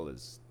 Dave Grohl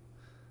is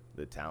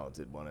the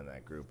talented one in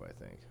that group, I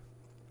think.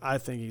 I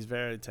think he's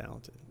very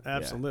talented.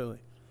 Absolutely.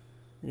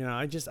 Yeah. You know,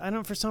 I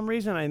don't, for some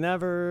reason, I've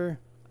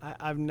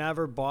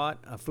never bought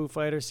a Foo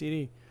Fighter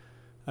CD.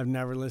 I've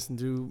never listened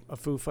to a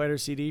Foo Fighter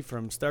CD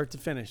from start to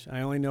finish. I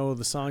only know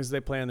the songs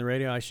they play on the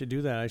radio. I should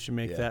do that. I should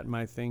make that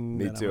my thing.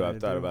 Me too. I've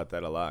thought about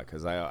that a lot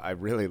because I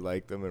really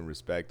like them and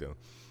respect them.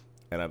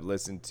 And I've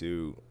listened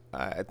to,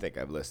 I think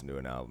I've listened to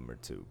an album or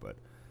 2, but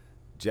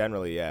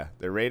generally, yeah,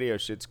 the radio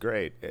shit's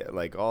great.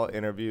 Like all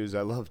interviews,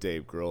 I love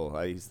Dave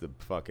Grohl. He's the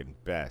fucking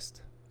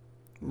best.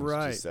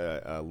 He's just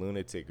a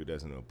lunatic who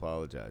doesn't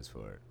apologize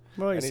for it.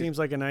 Well, he seems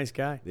like a nice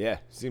guy. Yeah,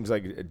 seems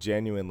like a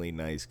genuinely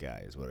nice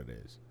guy is what it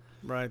is.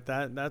 Right.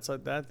 I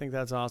think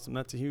that's awesome.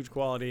 That's a huge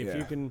quality. If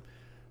you can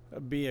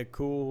be a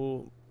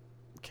cool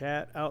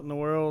cat out in the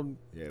world.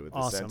 Yeah, with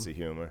awesome. a sense of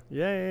humor.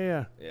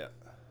 Yeah. Yeah.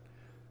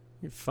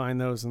 You find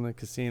those in the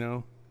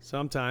casino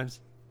sometimes.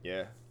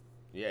 Yeah.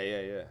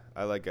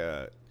 I like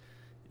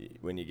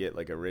when you get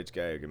like a rich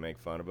guy who can make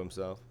fun of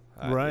himself.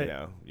 Right. You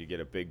know, you get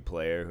a big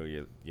player who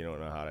you don't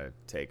know how to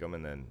take them,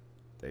 and then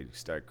they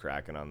start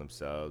cracking on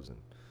themselves and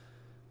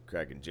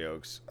cracking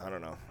jokes. I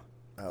don't know.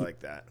 I like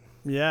that.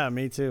 Yeah,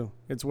 me too.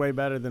 It's way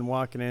better than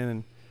walking in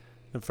and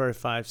the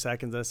first 5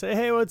 seconds I say,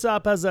 "Hey, what's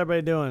up? How's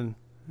everybody doing?"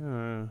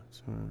 They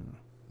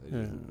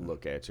just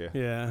look at you.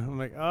 Yeah. I'm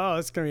like, "Oh,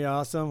 it's going to be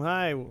awesome.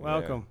 Hi,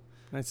 welcome.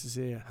 Nice to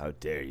see you." How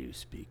dare you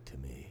speak to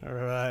me? All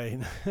right.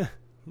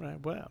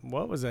 Right. Well,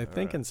 what was I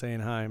thinking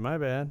saying hi? My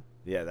bad.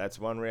 Yeah, that's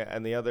one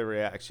and the other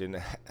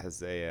reaction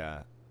as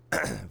a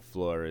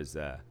floor is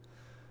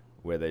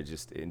where they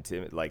just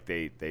like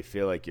they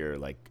feel like you're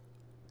like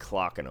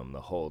clocking them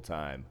the whole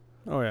time.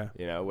 Oh yeah.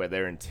 You know, where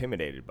they're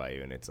intimidated by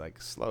you, and it's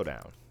like, slow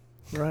down.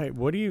 Right.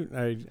 What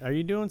are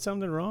you doing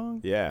something wrong?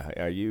 Yeah.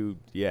 Are you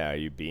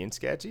being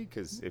sketchy?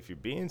 Because if you're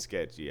being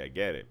sketchy, I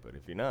get it. But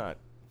if you're not,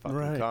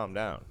 fucking calm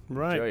down.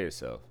 Right. Enjoy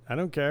yourself. I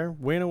don't care.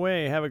 Win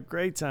away. Have a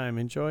great time.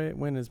 Enjoy it.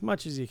 Win as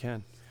much as you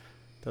can.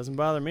 Doesn't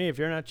bother me. If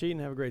you're not cheating,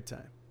 have a great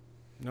time.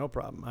 No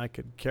problem. I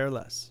could care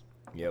less.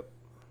 Yep.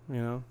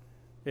 You know,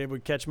 it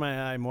would catch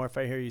my eye more if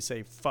I hear you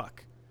say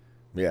fuck.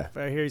 Yeah. If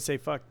I hear you say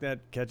fuck, that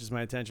catches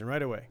my attention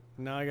right away.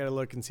 Now I got to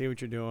look and see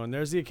what you're doing.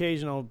 There's the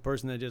occasional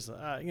person that just,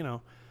 you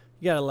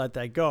got to let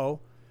that go.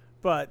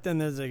 But then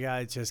there's a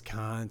guy that's just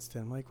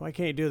constant. I'm like, why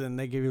can't you do that? And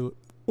they give you,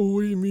 oh,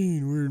 what do you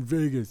mean? We're in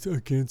Vegas. I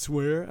can't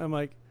swear. I'm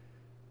like,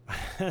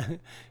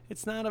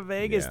 it's not a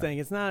Vegas thing.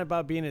 It's not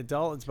about being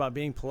adult. It's about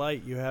being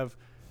polite. You have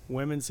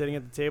women sitting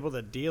at the table.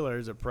 The dealer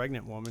is a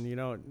pregnant woman. You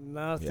know,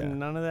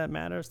 none of that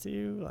matters to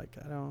you. Like,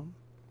 I don't.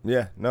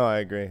 Yeah. No, I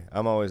agree.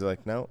 I'm always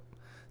like, no.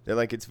 They're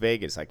like, it's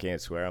Vegas. I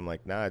can't swear. I'm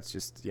like, nah, it's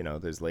just,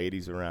 there's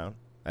ladies around.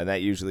 And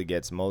that usually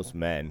gets most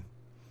men.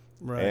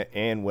 Right.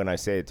 And when I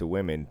say it to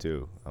women,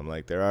 too, I'm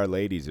like, there are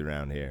ladies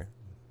around here.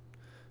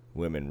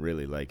 Women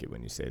really like it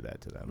when you say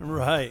that to them.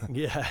 Right.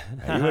 Yeah.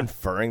 Are you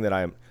inferring that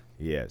I'm...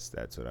 Yes,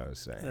 that's what I was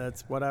saying.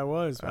 That's what I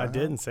was. I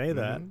didn't say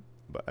that. Mm-hmm.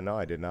 But no,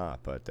 I did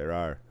not. But there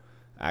are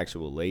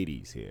actual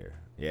ladies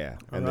here. Yeah.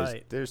 And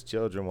there's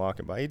children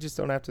walking by. You just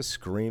don't have to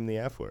scream the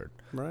F word.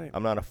 Right.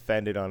 I'm not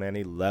offended on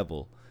any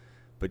level.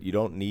 But you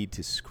don't need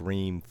to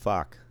scream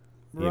fuck,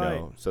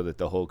 so that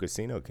the whole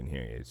casino can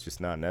hear you. It's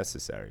just not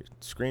necessary.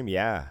 Scream,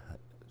 yeah,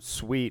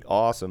 sweet,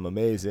 awesome,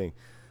 amazing.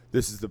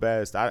 This is the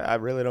best. I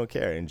really don't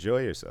care. Enjoy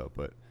yourself,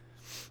 but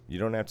you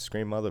don't have to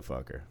scream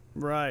motherfucker.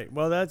 Right.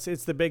 Well,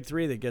 it's the big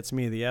 3 that gets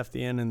me, the F,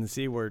 the N, and the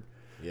C word.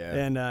 Yeah.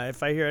 And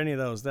if I hear any of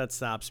those, that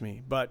stops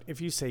me. But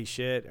if you say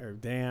shit or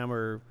damn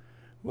or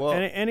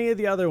any of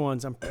the other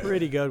ones, I'm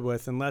pretty good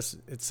with, unless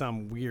it's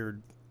some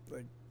weird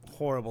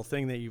horrible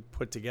thing that you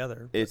put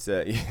together. It's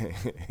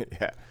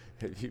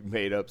you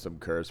made up some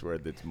curse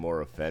word that's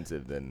more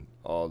offensive than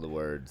all the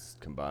words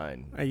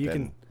combined. You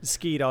can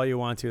skeet all you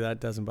want to. That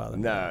doesn't bother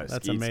me. No,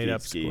 that's a made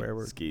up square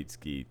word. Skeet.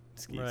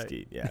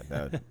 Yeah,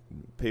 no,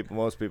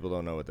 most people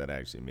don't know what that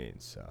actually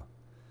means. So,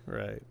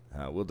 right.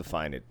 We'll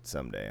define it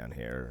someday on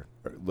here.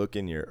 Look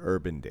in your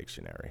Urban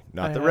Dictionary,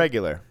 not the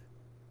regular.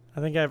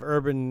 I think I have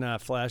Urban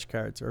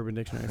flashcards, Urban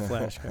Dictionary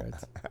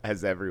flashcards.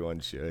 As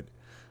everyone should.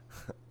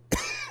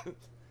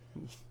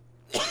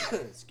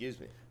 Excuse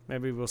me.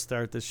 Maybe we'll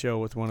start the show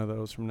with one of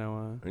those from now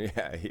on.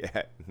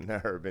 Yeah,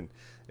 an urban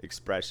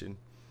expression.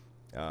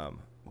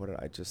 What did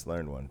I just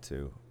learned one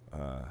too?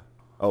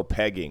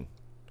 Pegging.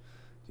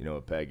 You know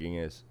what pegging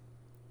is?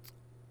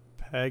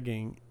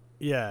 Pegging.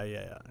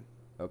 Yeah.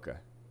 Okay.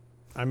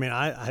 I mean,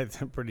 I'm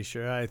pretty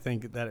sure. I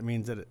think that it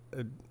means that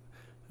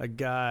a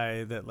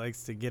guy that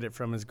likes to get it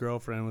from his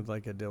girlfriend with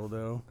like a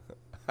dildo.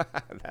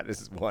 That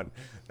is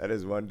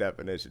one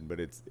definition, but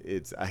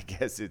it's I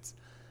guess it's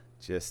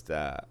just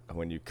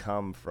when you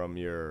come from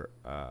your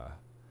I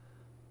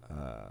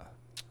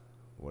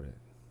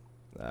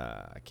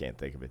can't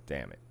think of it.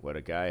 Damn it! What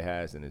a guy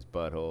has in his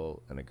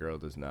butthole and a girl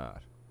does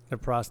not. A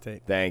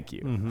prostate. Thank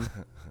you.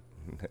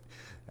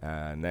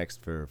 Mm-hmm.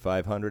 Next for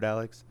 500,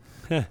 Alex.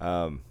 You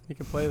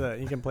can play that.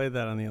 You can play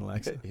that on the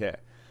Alexa. Yeah.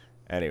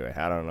 Anyway,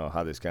 I don't know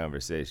how this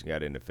conversation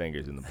got into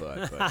fingers in the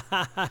butt,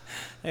 but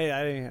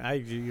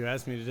hey, you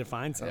asked me to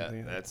define something.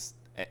 yeah, that's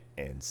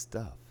and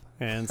stuff.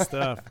 And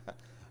stuff.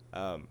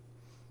 I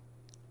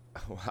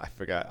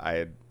forgot I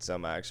had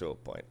some actual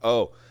point.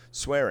 Oh,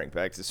 swearing.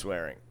 Back to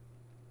swearing.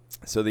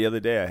 So the other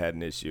day I had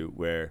an issue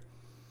where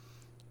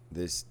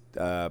this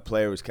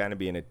player was kind of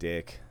being a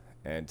dick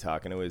and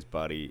talking to his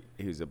buddy.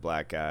 He was a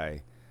black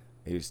guy.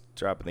 He was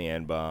dropping the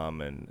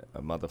N-bomb and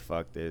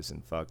motherfuck this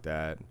and fuck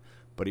that.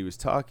 But he was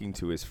talking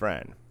to his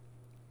friend.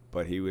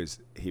 But he was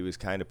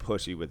kind of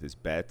pushy with his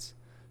bets.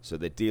 So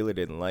the dealer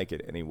didn't like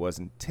it and he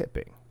wasn't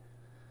tipping.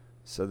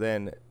 So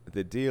then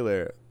the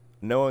dealer,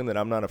 knowing that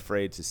I'm not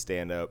afraid to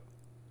stand up,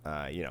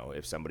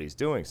 if somebody's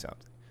doing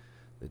something,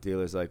 the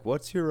dealer's like,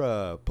 what's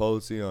your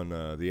policy on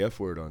the F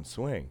word on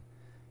swing?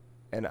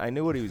 And I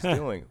knew what he was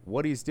doing.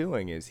 What he's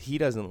doing is he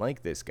doesn't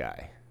like this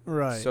guy.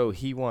 Right. So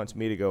he wants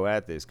me to go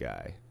at this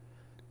guy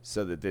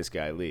so that this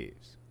guy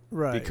leaves.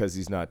 Right. Because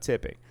he's not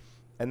tipping.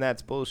 And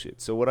that's bullshit.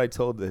 So what I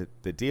told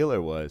the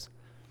dealer was,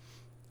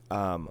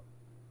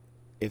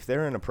 if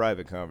they're in a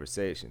private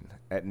conversation,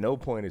 at no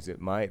point is it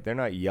they're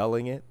not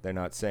yelling it. They're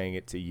not saying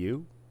it to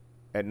you.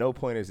 At no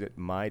point is it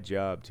my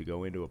job to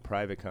go into a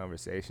private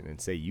conversation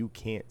and say, you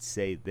can't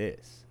say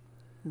this.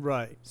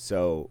 Right.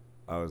 So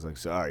I was like,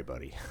 sorry,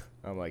 buddy.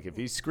 I'm like, if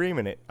he's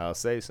screaming it, I'll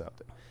say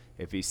something.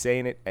 If he's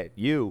saying it at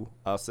you,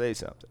 I'll say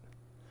something.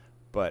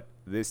 But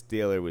this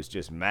dealer was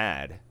just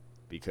mad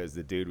because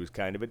the dude was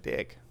kind of a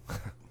dick.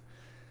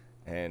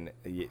 And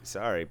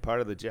sorry, part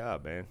of the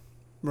job, man.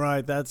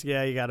 Right.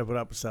 You got to put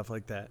up with stuff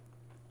like that.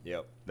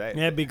 Yep.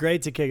 It'd be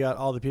great to kick out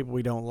all the people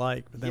we don't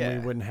like, but then Yeah.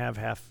 we wouldn't have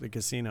half the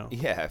casino.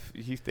 Yeah, if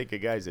you think a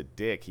guy's a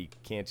dick, he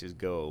can't just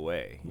go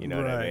away. You know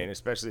what I Right. mean?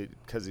 Especially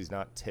because he's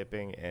not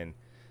tipping and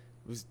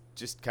was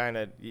just kind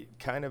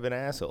of an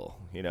asshole,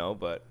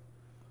 But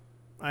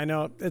I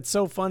know. It's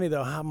so funny,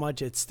 though, how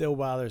much it still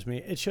bothers me.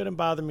 It shouldn't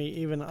bother me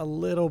even a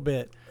little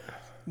bit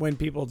when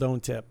people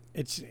don't tip.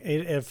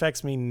 It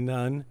affects me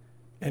none,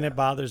 and it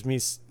bothers me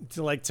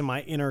to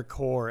my inner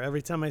core.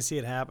 Every time I see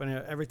it happen,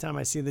 every time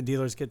I see the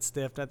dealers get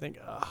stiffed, I think,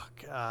 oh,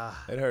 God.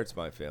 it hurts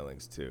my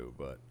feelings, too.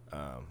 But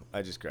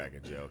I just crack a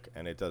joke,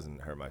 and it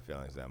doesn't hurt my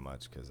feelings that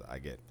much because I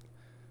get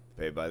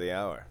paid by the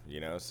hour,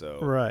 So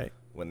Right.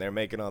 when they're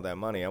making all that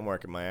money, I'm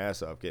working my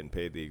ass off getting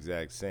paid the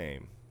exact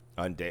same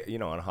on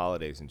on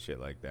holidays and shit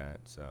like that.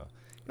 So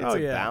it's a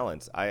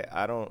balance.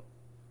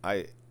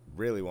 I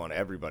really want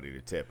everybody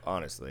to tip,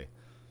 honestly,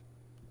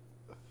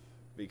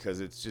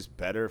 because it's just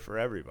better for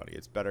everybody.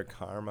 It's better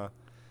karma.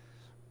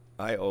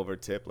 I over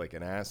tip like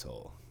an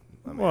asshole.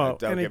 I mean, Well,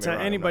 don't get me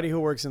wrong, anybody who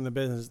works in the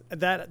business,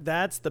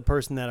 that's the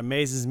person that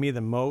amazes me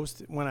the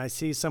most. When I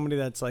see somebody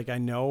that's like I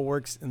know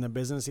works in the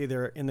business,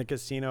 either in the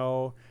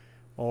casino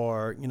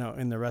or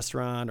in the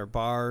restaurant or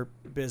bar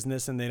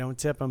business, and they don't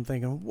tip, I'm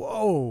thinking,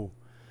 whoa,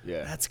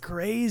 yeah, that's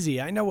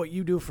crazy. I know what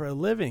you do for a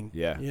living.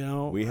 Yeah,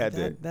 we had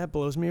that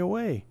blows me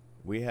away.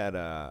 We had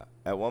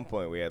at one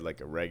point we had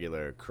like a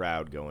regular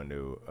crowd going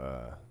to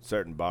a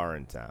certain bar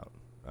in town,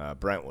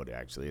 Brentwood.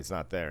 Actually, it's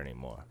not there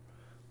anymore.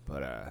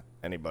 But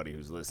anybody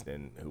who's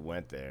listening who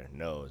went there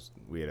knows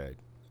we had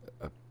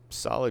a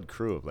solid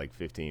crew of like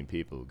 15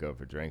 people who go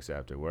for drinks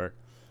after work.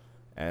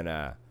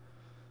 And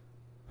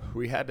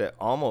we had to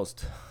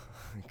almost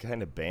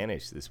kind of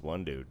banish this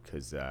one dude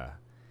because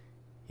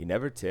he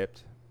never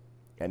tipped.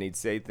 And he'd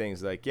say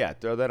things like, yeah,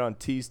 throw that on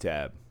T's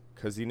tab,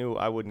 because he knew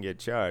I wouldn't get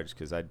charged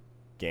because I'd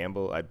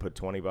gamble. I'd put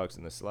 $20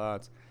 in the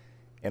slots,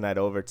 and I'd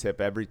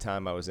over-tip every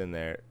time I was in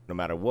there no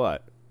matter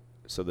what.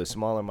 So the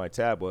smaller my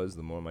tab was,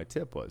 the more my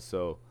tip was.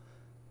 So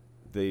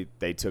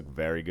they took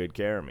very good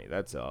care of me.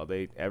 That's all.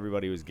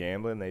 Everybody was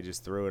gambling. They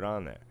just threw it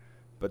on there.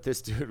 But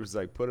this dude was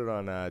like, put it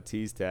on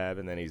T's tab,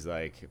 and then he's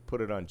like,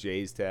 put it on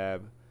J's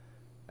tab.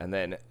 And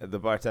then the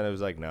bartender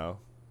was like, no,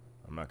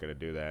 I'm not going to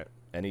do that.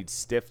 And he'd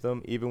stiff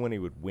them even when he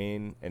would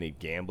win, and he'd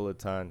gamble a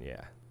ton.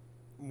 Yeah.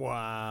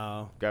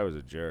 Wow. Guy was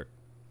a jerk.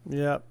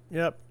 Yep.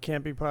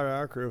 Can't be part of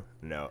our crew.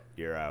 No,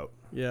 you're out.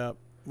 Yep.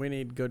 We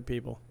need good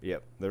people.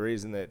 Yep. The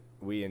reason that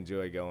we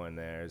enjoy going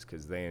there is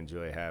because they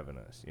enjoy having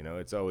us.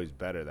 It's always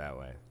better that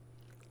way.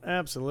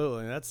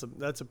 Absolutely.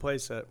 That's a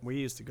place that we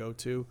used to go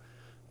to,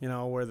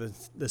 where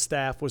the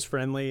staff was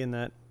friendly and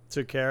that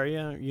took care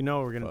of you.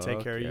 We're going to take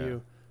care of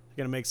you.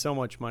 You're gonna make so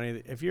much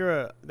money. If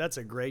that's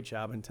a great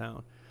job in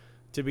town,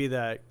 to be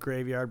that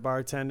graveyard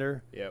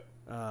bartender. Yep.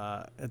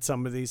 At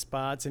some of these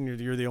spots, and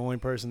you're the only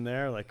person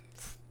there. Like,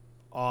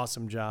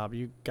 awesome job.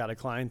 You got a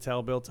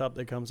clientele built up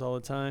that comes all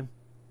the time.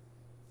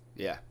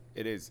 Yeah,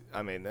 it is.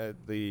 I mean,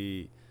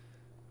 the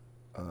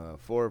 4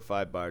 or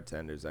 5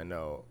 bartenders I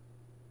know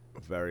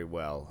very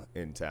well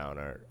in town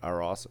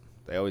are awesome.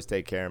 They always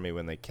take care of me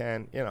when they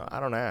can. You know, I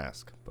don't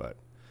ask, but.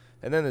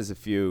 And then there's a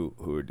few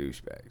who are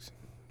douchebags.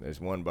 There's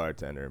one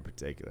bartender in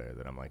particular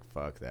that I'm like,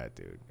 fuck that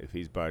dude. If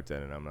he's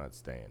bartending, I'm not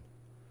staying.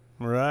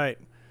 Right.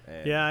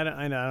 And Yeah,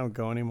 I don't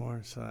go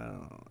anymore, so I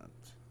don't know.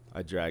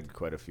 I dragged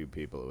quite a few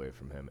people away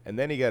from him. And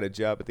then he got a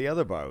job at the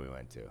other bar we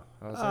went to.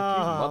 I was like,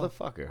 you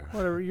motherfucker.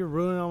 Whatever, you're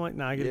ruining all my...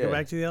 Nah, I got to go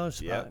back to the other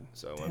spot. Yep.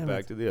 So I went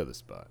back to the other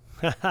spot.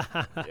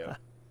 Yep.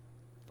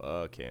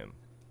 Fuck him.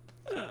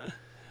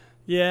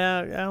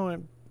 Yeah, I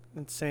went...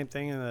 It's the same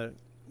thing in the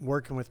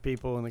working with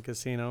people in the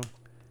casino.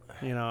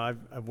 You know,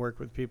 I've worked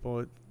with people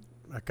at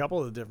a couple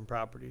of the different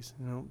properties.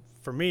 You know,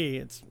 for me,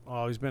 it's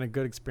always been a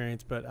good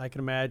experience, but I can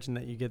imagine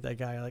that you get that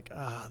guy like,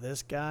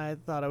 this guy, I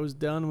thought I was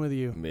done with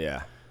you.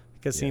 Yeah.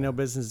 Casino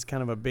business is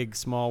kind of a big,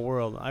 small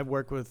world. I've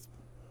worked with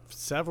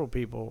several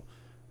people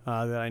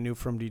that I knew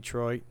from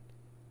Detroit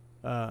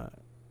and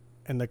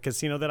the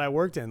casino that I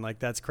worked in. Like,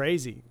 that's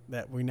crazy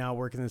that we now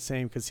work in the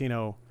same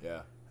casino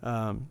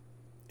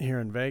here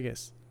in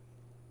Vegas.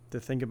 To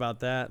think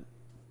about that.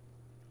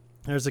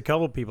 There's a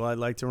couple people I'd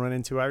like to run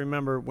into. I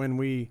remember when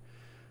we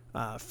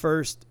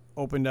first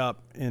opened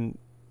up in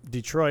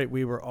Detroit,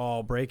 we were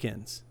all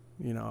break-ins.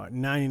 You know,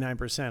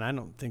 99%. I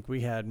don't think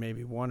we had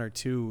maybe 1 or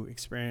 2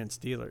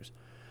 experienced dealers.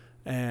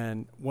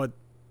 And what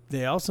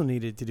they also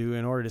needed to do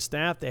in order to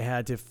staff, they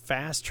had to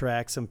fast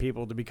track some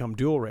people to become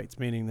dual rates,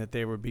 meaning that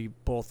they would be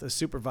both a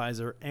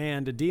supervisor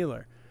and a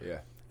dealer.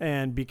 Yeah.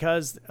 And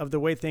because of the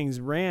way things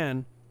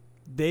ran,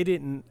 they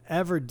didn't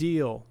ever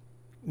deal,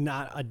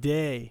 not a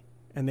day,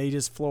 and they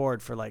just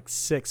floored for like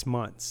 6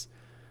 months.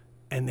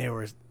 And there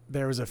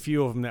was a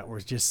few of them that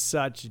were just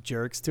such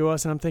jerks to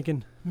us. And I'm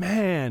thinking,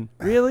 man,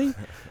 really?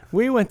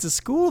 We went to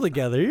school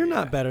together. You're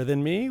not better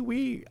than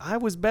me. I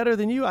was better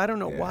than you. I don't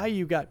know why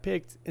you got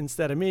picked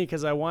instead of me,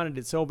 because I wanted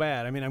it so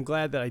bad. I mean, I'm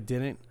glad that I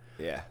didn't.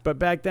 Yeah. But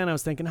back then I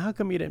was thinking, how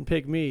come you didn't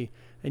pick me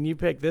and you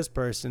picked this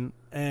person?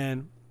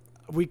 And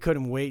we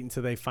couldn't wait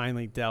until they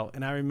finally dealt.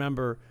 And I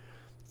remember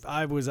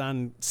I was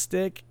on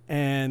stick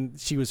and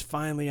she was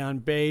finally on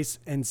base.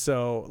 And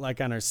so, like,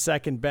 on her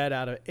second bet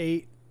out of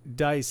 8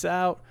 dice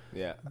out,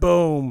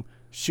 boom,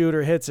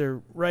 shooter hits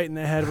her right in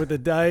the head with the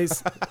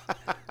dice.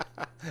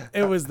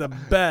 It was the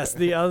best.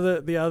 The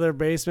other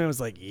baseman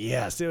was like,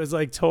 yes. It was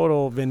like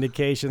total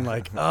vindication.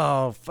 Like,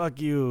 oh, fuck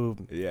you.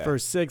 Yeah. For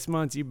 6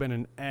 months, you've been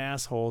an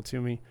asshole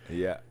to me.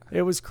 Yeah.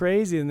 It was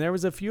crazy, and there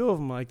was a few of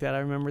them like that. I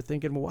remember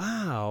thinking,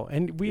 wow.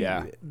 And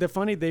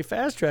they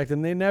fast tracked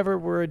them. They never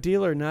were a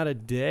dealer, not a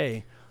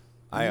day.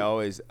 I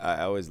always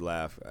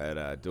laugh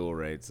at dual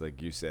rates,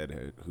 like you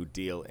said, who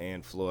deal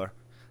and floor.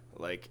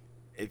 Like,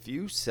 if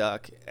you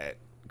suck at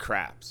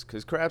craps,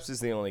 because craps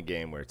is the only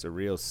game where it's a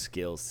real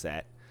skill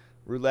set.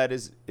 Roulette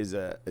is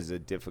a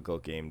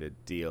difficult game to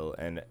deal,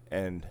 and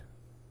it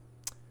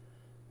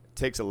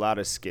takes a lot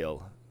of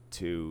skill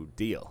to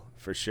deal,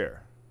 for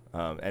sure,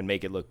 and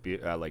make it look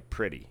like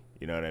pretty.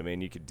 You know what I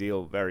mean? You could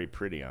deal very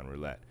pretty on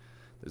roulette.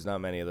 There's not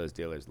many of those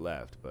dealers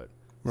left, but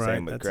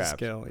same with that's craps. A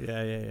skill.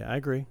 Yeah, I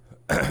agree.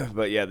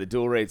 But yeah, the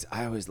dual rates,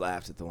 I always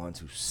laughed at the ones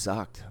who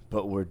sucked,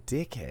 but were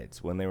dickheads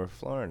when they were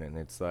flooring. And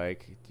it's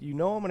like, I'm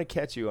going to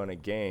catch you on a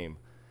game,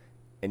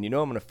 and I'm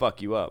going to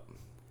fuck you up.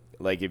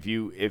 Like, if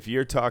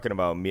you're talking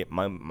about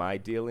my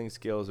dealing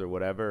skills or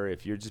whatever,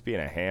 if you're just being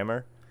a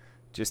hammer,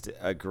 just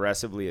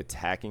aggressively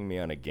attacking me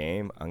on a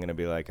game, I'm going to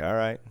be like, all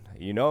right,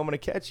 I'm going to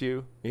catch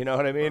you. You know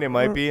what I mean? It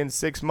might be in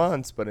 6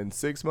 months, but in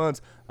 6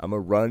 months, I'm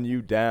going to run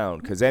you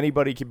down, because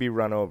anybody can be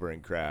run over in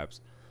craps.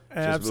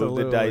 Just move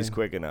the dice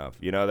quick enough.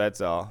 That's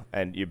all.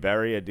 And you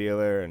bury a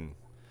dealer, and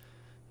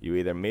you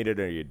either meet it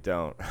or you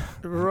don't.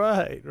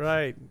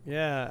 Right.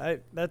 Yeah,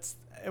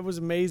 it was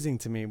amazing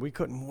to me. We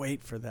couldn't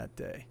wait for that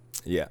day.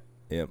 Yeah.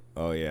 Yep.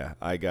 Oh yeah.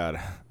 I got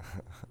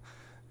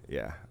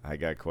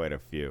quite a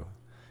few,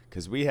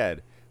 because we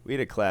had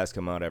a class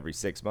come out every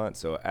 6 months.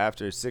 So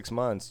after 6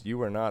 months, you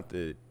were not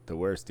the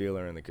worst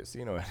dealer in the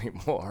casino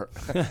anymore.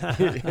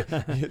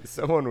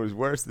 Someone was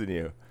worse than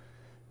you.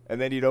 And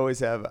then you'd always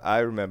have, I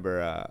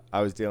remember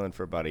I was dealing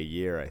for about a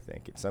year, I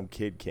think, and some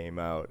kid came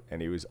out,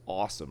 and he was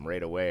awesome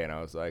right away, and I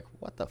was like,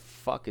 what the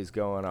fuck is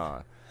going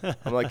on?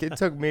 I'm like, it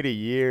took me a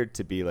year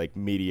to be, like,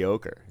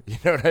 mediocre. You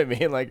know what I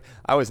mean? Like,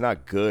 I was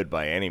not good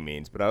by any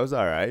means, but I was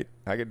all right.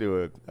 I could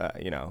do it,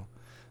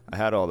 I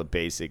had all the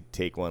basic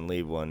take one,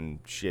 leave one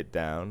shit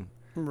down.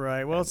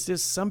 Right. Well, it's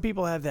just some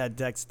people have that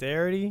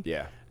dexterity.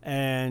 Yeah.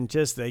 And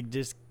they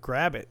just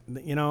grab it.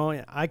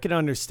 I could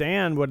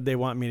understand what they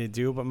want me to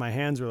do, but my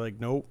hands were like,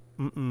 nope,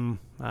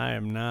 I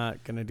am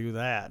not going to do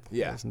that.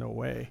 Yeah. There's no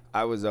way.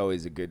 I was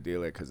always a good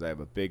dealer because I have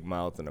a big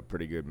mouth and a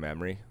pretty good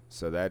memory,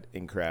 so that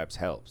in craps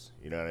helps.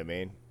 You know what I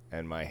mean?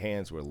 And my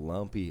hands were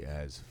lumpy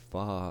as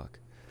fuck.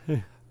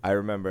 I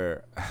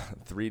remember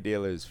 3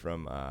 dealers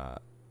from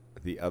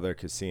the other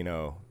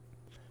casino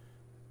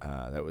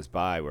that was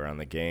by were on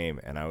the game,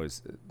 and I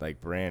was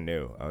like brand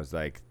new. I was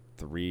like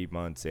 3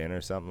 months in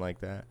or something like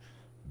that,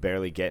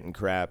 barely getting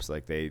craps.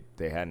 Like they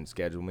hadn't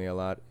scheduled me a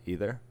lot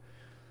either.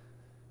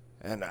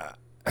 And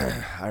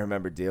I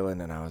remember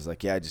dealing, and I was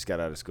like, yeah, I just got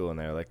out of school, and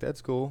they were like,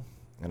 that's cool.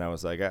 And I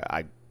was like,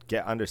 I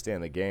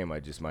understand the game.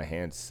 My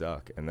hands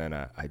suck. And then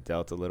I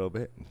dealt a little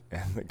bit,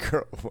 and the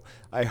girl,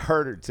 I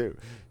heard her too.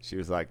 She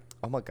was like,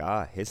 oh my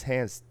God, his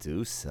hands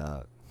do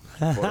suck.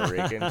 Puerto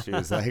Rican. She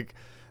was like,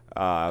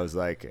 I was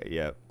like,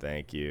 yep,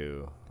 thank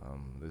you.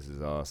 This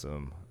is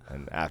awesome.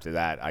 And after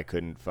that, I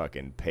couldn't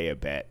fucking pay a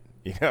bet.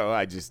 You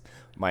know,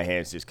 my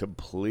hands just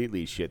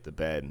completely shit the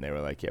bed, and they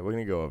were like, yeah, we're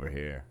going to go over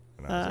here.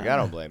 And I was like, I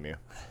don't blame you.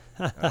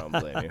 I don't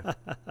blame you.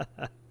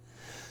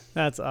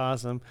 That's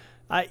awesome.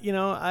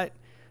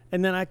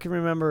 And then I can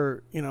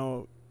remember,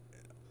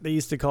 they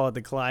used to call it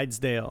the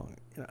Clydesdale.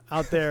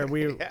 Out there,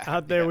 we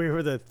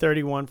were the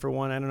 31 for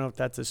 1. I don't know if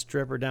that's a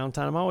strip or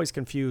downtown. I'm always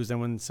confused.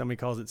 And when somebody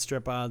calls it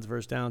strip odds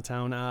versus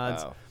downtown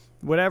odds,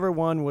 whatever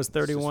one was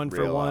 31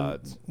 for 1,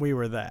 odds. We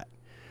were that.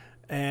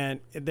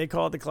 And they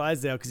call it the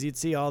Clydesdale because you'd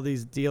see all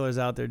these dealers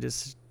out there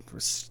just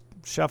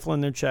shuffling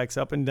their checks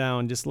up and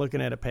down, just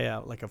looking at a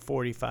payout like a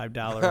 $45,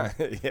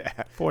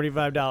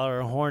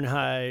 $45 horn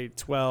high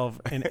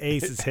 12 and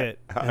aces hit,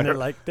 and they're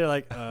like,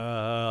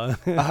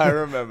 I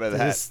remember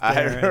that.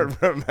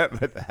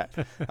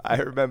 I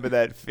remember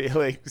that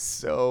feeling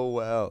so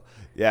well.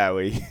 Yeah,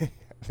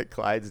 the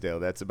Clydesdale.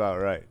 That's about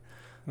right.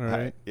 All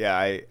right.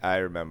 I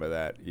remember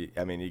that.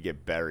 I mean, you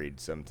get buried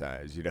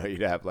sometimes.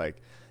 You'd have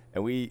like,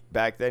 and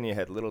back then you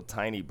had little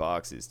tiny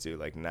boxes too.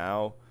 Like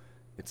now,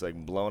 it's like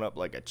blown up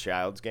like a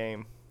child's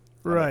game.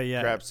 Right,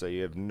 yeah. Crap, so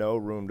you have no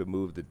room to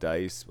move the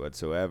dice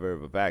whatsoever.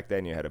 But back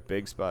then you had a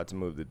big spot to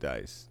move the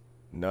dice.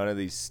 None of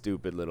these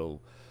stupid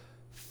little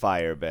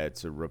fire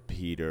bets or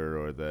repeater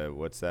or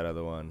what's that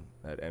other one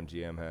that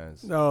MGM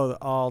has? Oh, the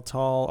all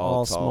tall,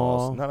 all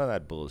small. None of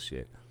that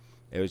bullshit.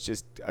 It was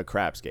just a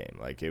craps game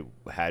like it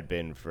had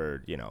been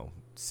for,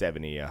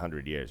 70,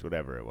 100 years,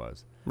 whatever it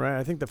was. Right,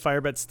 I think the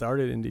fire bet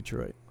started in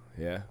Detroit.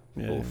 Yeah?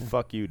 Yeah. Well,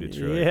 fuck you,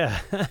 Detroit. Yeah.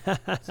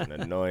 It's an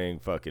annoying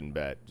fucking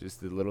bet. Just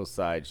the little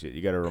side shit.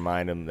 You got to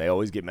remind them. They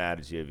always get mad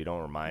at you if you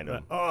don't remind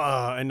them.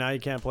 And now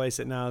you can't place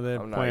it now.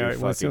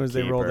 As soon as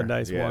they roll the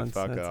dice once.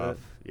 Fuck off.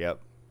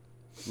 Yep.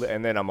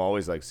 And then I'm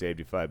always like, saved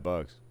you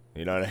 $5.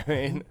 You know what I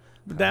mean?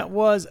 That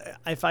was,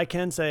 if I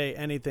can say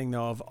anything,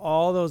 though, of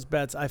all those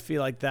bets, I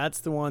feel like that's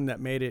the one that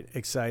made it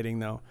exciting,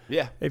 though.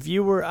 Yeah. If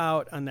you were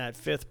out on that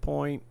 5th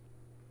point,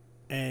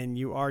 and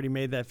you already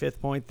made that 5th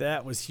point,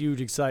 that was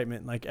huge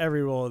excitement. Like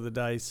every roll of the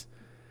dice,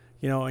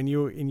 and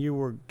you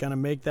were gonna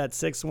make that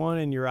 6th one,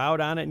 and you're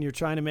out on it, and you're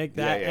trying to make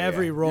that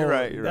every roll. You're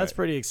right. That's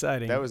pretty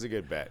exciting. That was a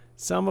good bet.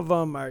 Some of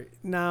them are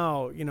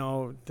now,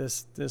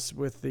 this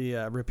with the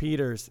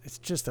repeaters. It's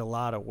just a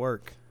lot of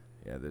work.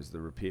 Yeah, there's the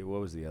repeat. What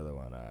was the other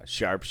one?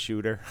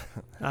 Sharpshooter.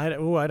 I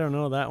don't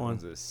know that one.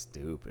 That was a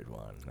stupid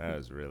one. That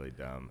was really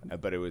dumb.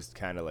 But it was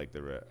kind of like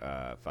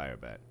the fire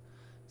bet.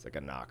 It's like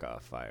a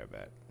knockoff fire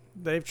bet.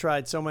 They've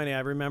tried so many.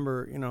 I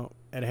remember,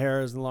 at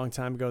Harrah's a long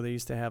time ago, they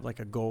used to have like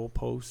a goal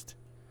post.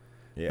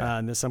 Yeah.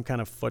 And there's some kind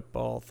of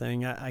football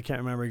thing. I can't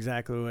remember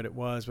exactly what it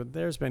was, but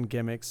there's been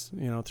gimmicks,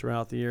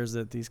 throughout the years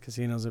that these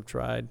casinos have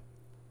tried.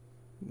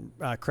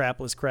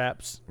 Crapless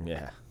craps.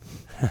 Yeah.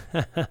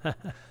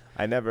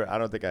 I might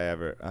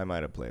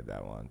have played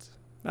that once.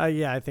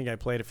 Yeah, I think I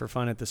played it for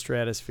fun at the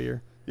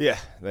Stratosphere. Yeah,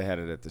 they had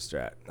it at the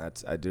Strat.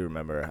 I do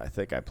remember. I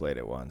think I played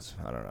it once.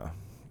 I don't know.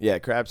 Yeah,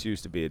 craps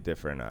used to be a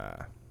different,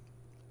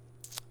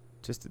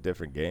 just a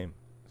different game.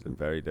 It's a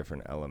very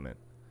different element.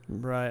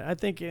 Right. I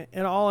think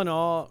in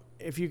all,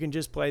 if you can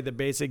just play the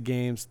basic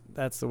games,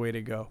 that's the way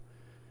to go.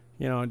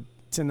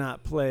 To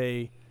not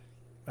play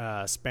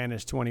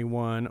Spanish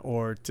 21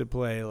 or to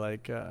play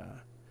like I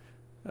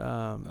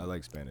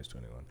like Spanish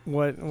 21.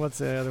 What's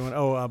the other one?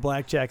 Oh,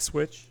 Blackjack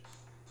Switch.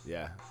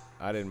 Yeah,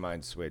 I didn't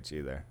mind Switch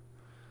either.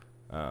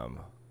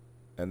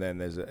 And then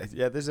there's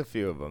a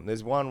few of them.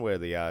 There's one where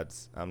the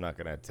odds, I'm not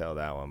gonna tell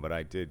that one, but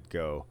I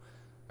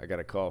got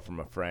a call from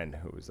a friend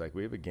who was like,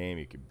 we have a game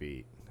you could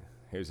beat.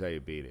 Here's how you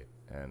beat it.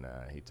 And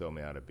he told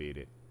me how to beat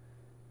it.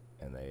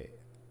 And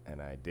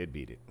I did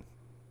beat it.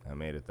 I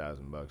made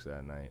 $1,000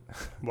 that night.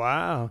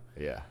 Wow.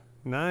 Yeah.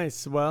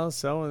 Nice. Well,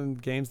 when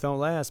games don't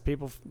last,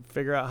 people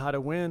figure out how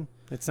to win.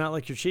 It's not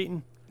like you're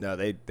cheating. No,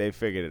 they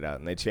figured it out,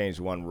 and they changed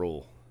one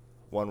rule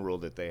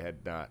that they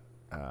had not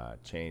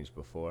changed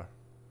before.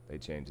 They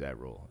changed that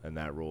rule, and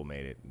that rule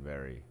made it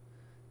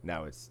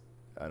now it's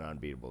an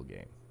unbeatable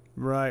game.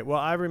 Right. Well,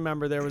 I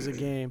remember there was a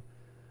game.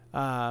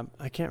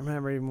 I can't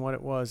remember even what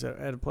it was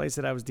at a place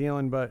that I was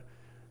dealing, but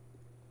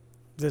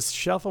this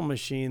shuffle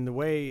machine,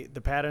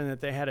 the pattern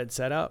that they had it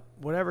set up,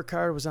 whatever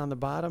card was on the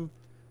bottom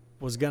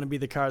was going to be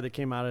the card that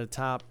came out of the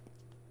top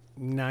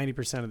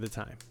 90% of the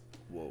time.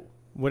 Whoa.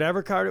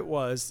 Whatever card it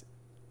was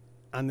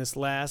on this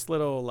last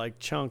little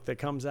chunk that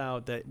comes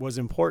out that was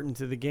important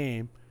to the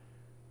game,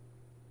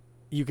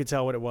 you could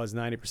tell what it was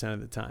 90%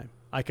 of the time.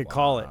 I could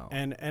call it. Wow.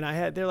 And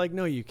they're like,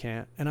 no, you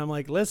can't. And I'm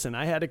like, listen,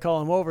 I had to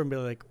call him over and be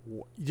like,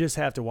 you just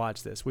have to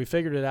watch this. We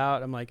figured it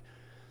out. I'm like,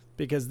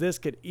 because this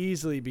could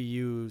easily be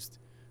used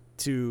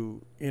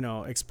to,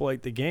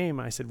 exploit the game.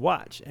 I said,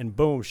 watch. And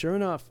boom, sure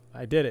enough,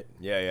 I did it.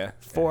 Yeah.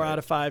 4 out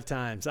of 5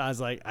 times. I was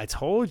like, I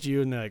told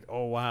you. And they're like,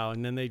 oh, wow.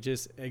 And then they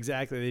just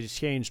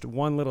changed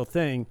one little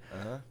thing.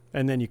 Uh-huh.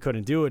 And then you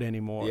couldn't do it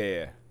anymore.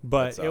 Yeah.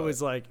 But it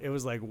was like,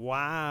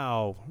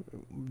 wow,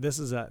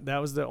 that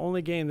was the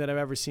only game that I've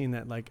ever seen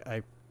that like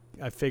I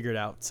figured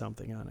out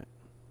something on it.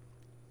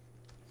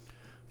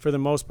 For the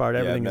most part,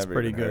 everything is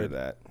pretty good.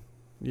 That.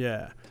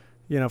 Yeah.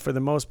 For the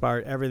most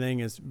part,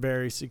 everything is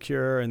very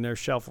secure, and their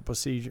shuffle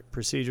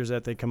procedures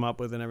that they come up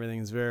with and everything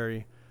is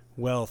very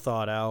well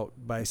thought out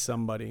by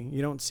somebody.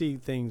 You don't see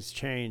things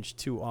change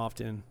too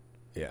often.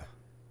 Yeah.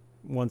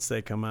 Once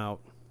they come out.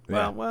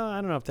 Yeah. Well,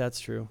 I don't know if that's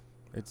true.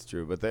 It's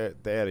true, but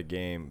they had a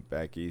game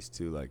back east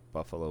too, like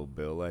Buffalo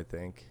Bill, I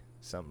think.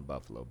 Something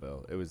Buffalo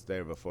Bill. It was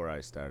there before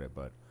I started,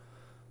 but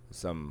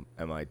some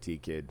MIT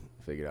kid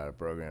figured out a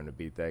program to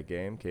beat that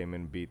game, came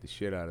in and beat the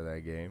shit out of that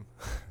game.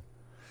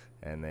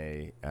 And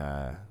they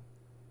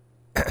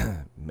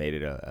made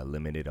it a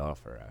limited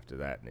offer after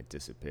that, and it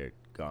disappeared,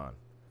 gone.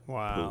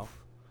 Wow. Poof.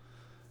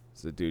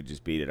 So the dude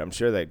just beat it. I'm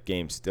sure that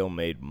game still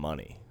made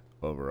money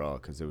overall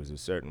because there was a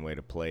certain way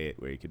to play it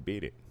where you could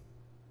beat it.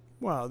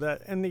 Well,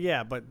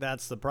 but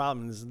that's the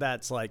problem. Is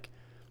that's like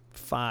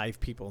 5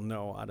 people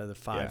know out of the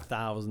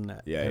 5,000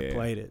 that have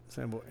played it,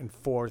 and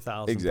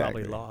 4,000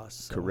 probably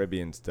lost. So.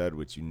 Caribbean Stud,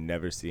 which you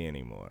never see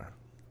anymore.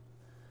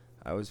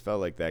 I always felt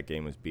like that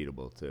game was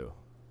beatable too.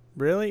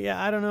 Really?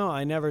 Yeah, I don't know.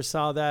 I never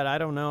saw that. I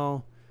don't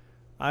know.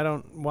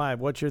 Why?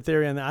 What's your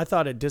theory on that? I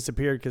thought it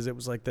disappeared because it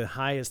was like the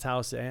highest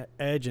house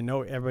edge, and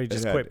everybody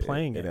just quit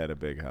playing it. It had a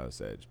big house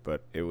edge,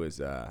 but it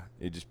was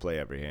you just play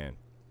every hand.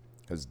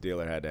 Because the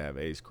dealer had to have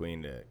ace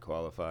queen to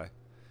qualify,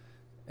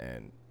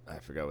 and I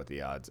forgot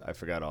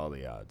all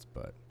the odds,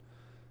 but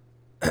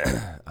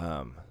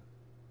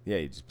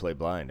you just play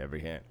blind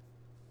every hand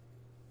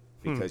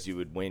because you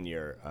would win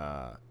your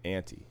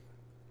ante.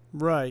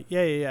 Right.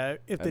 Yeah.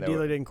 If the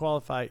dealer didn't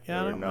qualify,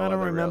 I don't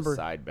remember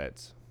Side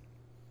bets.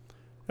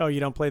 Oh, you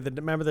don't play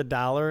remember the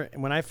dollar?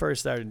 And when I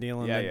first started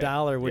dealing, the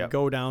dollar would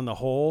go down the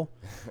hole,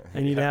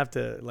 and you'd have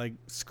to like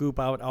scoop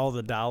out all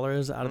the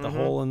dollars out of the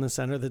hole in the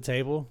center of the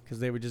table because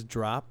they would just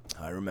drop.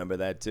 I remember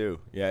that too.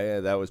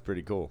 Yeah, that was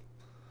pretty cool.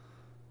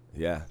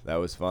 Yeah, that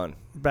was fun.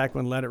 Back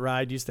when Let It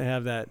Ride used to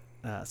have that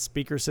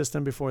speaker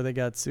system before they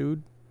got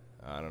sued.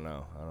 I don't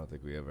know. I don't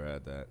think we ever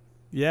had that.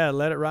 Yeah,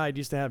 Let It Ride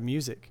used to have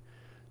music.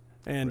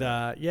 And,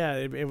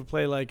 it would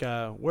play like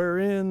We're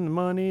in the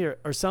Money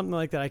or something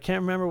like that. I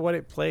can't remember what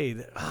it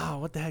played. Oh,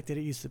 what the heck did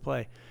it used to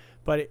play?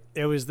 But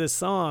it was this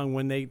song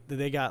when they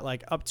got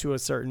like up to a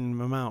certain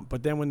amount.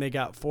 But then when they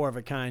got 4 of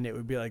a kind, it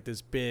would be like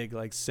this big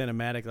like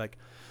cinematic like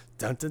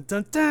dun dun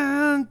dun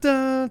dun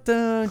dun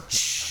dun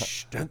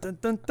shh, dun dun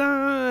dun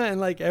dun, and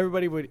like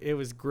everybody would. It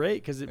was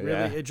great because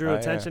it drew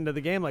attention to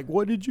the game. Like,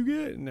 what did you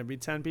get? And there'd be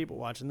 10 people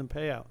watching them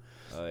pay out.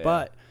 Oh, yeah.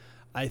 But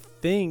I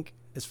think,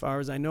 as far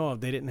as I know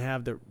of, they didn't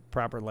have the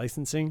proper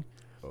licensing.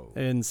 Oh.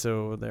 And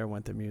so there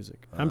went the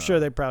music. I'm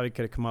sure they probably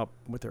could have come up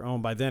with their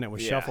own. By then it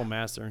was Shuffle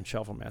Master, and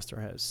Shuffle Master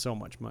has so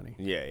much money.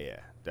 Yeah,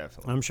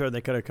 definitely. I'm sure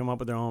they could have come up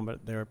with their own,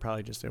 but they were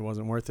probably just, it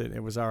wasn't worth it.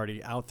 It was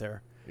already out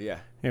there. Yeah.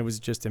 It was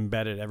just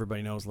embedded.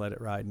 Everybody knows Let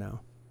It Ride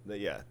now.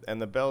 And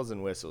the bells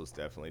and whistles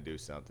definitely do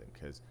something,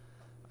 because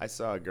I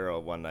saw a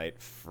girl one night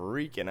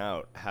freaking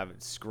out,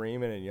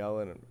 screaming and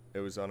yelling. It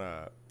was on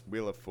a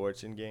Wheel of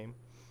Fortune game,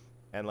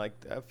 and like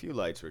a few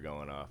lights were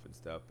going off and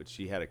stuff, but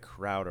she had a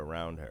crowd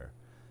around her.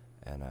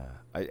 And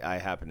I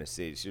happened to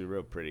see, she was a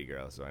real pretty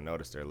girl, so I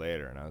noticed her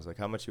later, and I was like,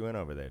 how much you win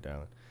over there,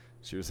 darling?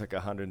 She was like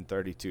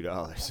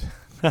 $132.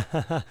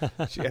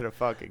 She had a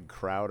fucking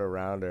crowd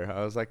around her.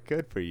 I was like,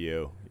 good for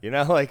you. You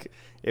know, like,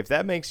 if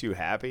that makes you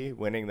happy,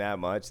 winning that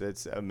much,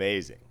 that's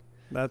amazing.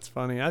 That's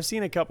funny. I've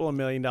seen a couple of $1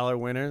 million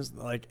winners,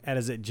 like,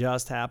 as it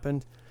just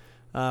happened.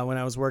 When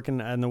I was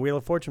working on the Wheel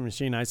of Fortune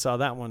machine, I saw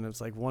that one. It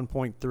was like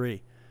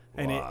 1.3.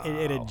 And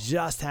it had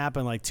just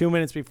happened like 2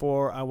 minutes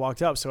before I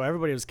walked up, so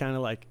everybody was kind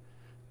of like,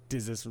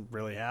 is this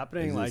really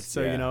happening?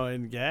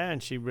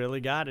 And she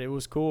really got it. It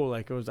was cool.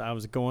 Like, I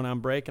was going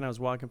on break and I was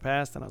walking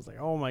past and I was like,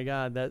 oh my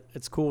God,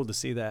 it's cool to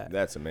see that.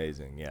 That's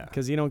amazing. Yeah.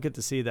 Because you don't get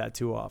to see that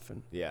too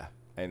often. Yeah.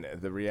 And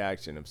the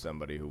reaction of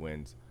somebody who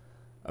wins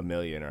 $1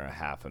 million or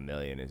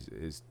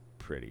 $500,000 is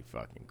pretty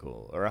fucking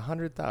cool. Or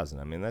 100,000.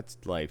 I mean, that's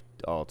life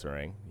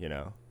altering, you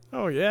know?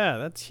 Oh yeah,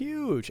 that's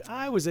huge.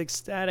 I was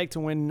ecstatic to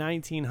win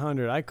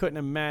 1,900. I couldn't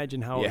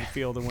imagine how it would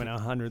feel to win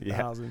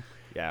 100,000.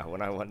 Yeah,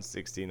 when I won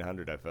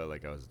 1,600, I felt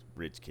like I was a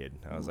rich kid.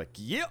 I was like,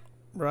 yep.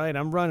 Right,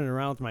 I'm running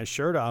around with my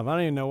shirt off. I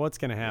don't even know what's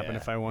going to happen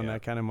if I won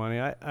that kind of money.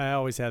 I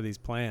always have these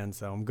plans,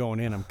 so I'm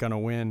going in. I'm going to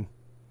win.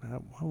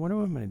 What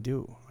am I going to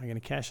do? Am I going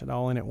to cash it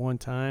all in at one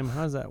time?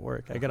 How does that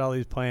work? I got all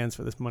these plans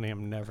for this money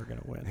I'm never going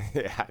to win.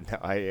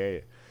 I hear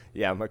you.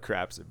 Yeah, I'm a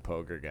craps and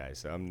poker guy,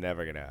 so I'm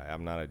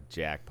not a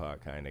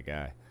jackpot kind of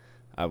guy.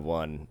 I've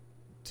won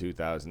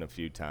 2,000 a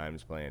few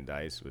times playing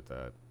dice with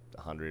a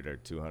 $100 or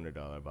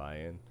 $200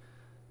 buy-in,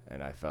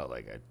 and I felt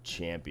like a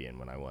champion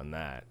when I won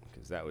that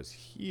because that was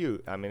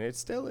huge. I mean, it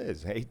still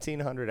is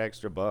 $1,800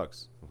 extra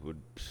bucks.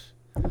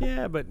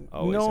 Yeah, but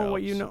Always know helps.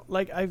 what you know.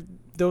 Like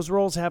those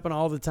rolls happen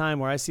all the time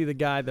where I see the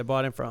guy that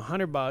bought in for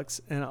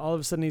 $100 and all of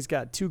a sudden he's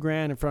got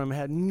 $2,000 in front of him,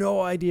 had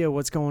no idea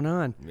what's going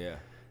on. Yeah.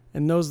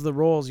 And those are the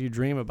rolls you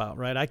dream about,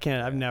 right?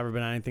 I've never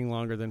been on anything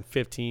longer than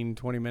 15,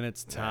 20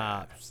 minutes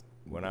tops.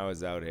 When I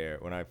was out here,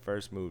 when I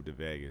first moved to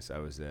Vegas, I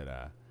was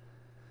at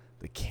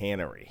the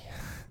Cannery.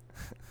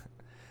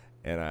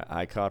 And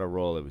I caught a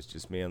roll. It was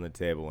just me on the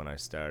table when I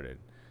started.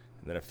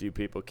 And then a few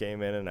people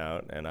came in and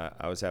out, and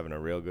I was having a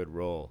real good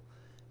roll.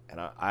 And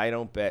I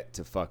don't bet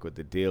to fuck with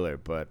the dealer,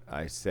 but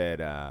I said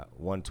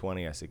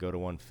 120. I said go to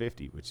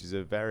 150, which is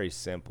a very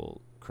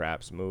simple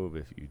craps move.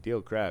 If you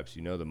deal craps,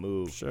 you know the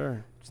move.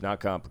 Sure. It's not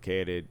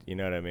complicated. You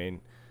know what I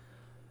mean?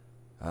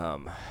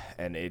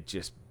 And it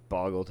just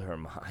boggled her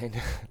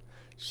mind.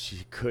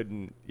 She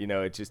couldn't,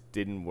 it just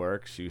didn't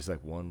work. She was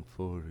like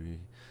 140,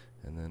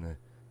 and then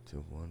to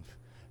 150.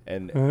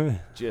 And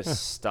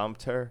just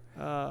stumped her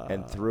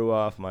and threw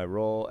off my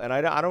roll. And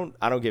I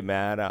don't get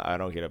mad. I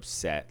don't get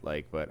upset.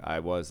 But I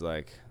was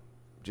like,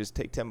 just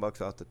take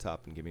 $10 off the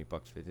top and give me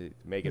 $1.50.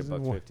 Make it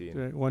 $1.50.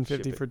 And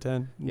 150 for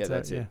 10. Yeah,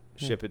 that's it.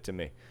 Ship it to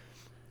me.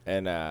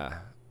 And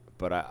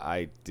but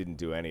I didn't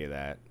do any of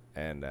that.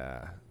 And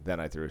then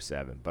I threw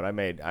 7. But I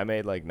made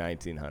like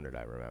 1,900.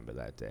 I remember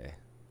that day.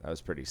 That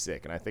was pretty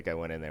sick. And I think I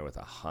went in there with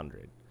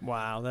 100.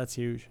 Wow, that's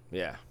huge.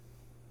 Yeah.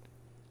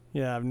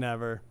 Yeah, I've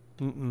never.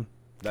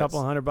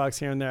 Couple $100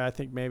 here and there. I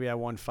think maybe I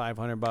won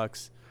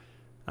 $500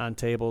 on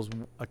tables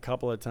a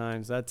couple of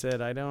times. That's it.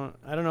 I don't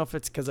know if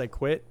it's because I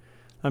quit.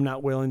 I'm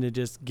not willing to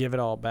just give it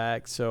all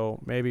back. So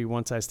maybe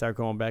once I start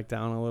going back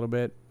down a little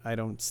bit, I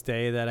don't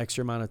stay that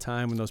extra amount of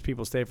time. When those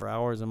people stay for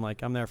hours, I'm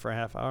like, I'm there for a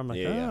half hour. I'm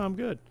like, I'm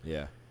good.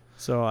 Yeah.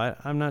 So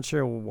I'm not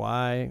sure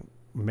why.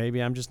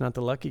 Maybe I'm just not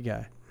the lucky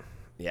guy.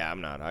 Yeah,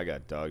 I'm not. I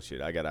got dog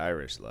shit. I got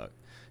Irish luck.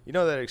 You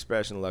know that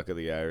expression, luck of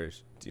the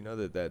Irish? Do you know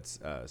that that's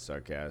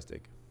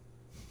sarcastic?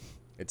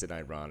 It's an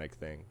ironic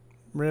thing.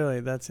 Really?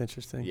 That's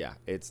interesting. Yeah,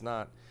 it's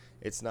not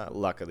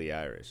luck of the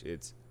Irish.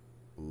 It's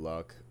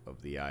luck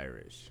of the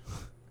Irish.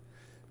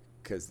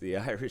 Because the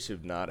Irish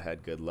have not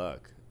had good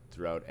luck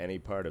throughout any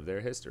part of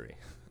their history.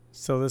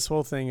 So this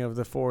whole thing of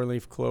the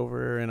 4-leaf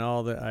clover and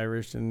all the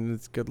Irish and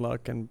it's good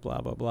luck and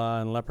blah blah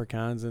blah and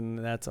leprechauns and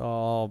that's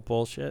all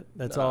bullshit.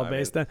 That's all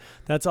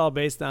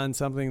based on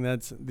something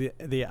that's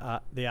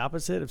the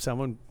opposite of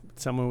someone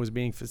was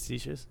being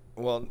facetious.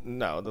 Well,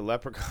 no, the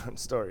leprechaun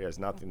story has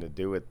nothing to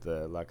do with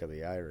the luck of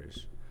the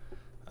Irish.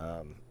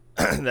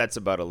 That's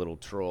about a little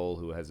troll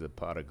who has a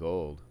pot of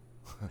gold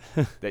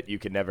that you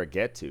can never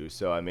get to.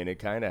 So, I mean, it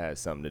kind of has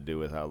something to do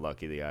with how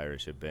lucky the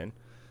Irish have been.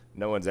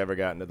 No one's ever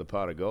gotten to the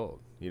pot of gold.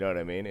 You know what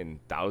I mean? In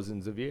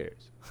thousands of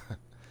years.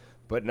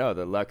 But no,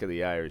 the luck of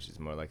the Irish is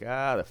more like,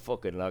 the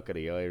fucking luck of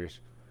the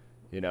Irish.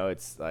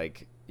 It's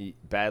like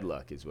bad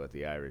luck is what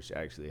the Irish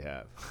actually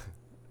have.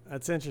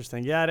 That's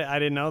interesting. Yeah, I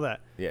didn't know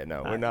that. Yeah,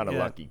 no, we're not a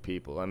lucky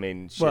people. I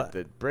mean,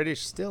 the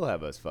British still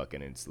have us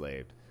fucking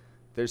enslaved.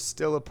 There's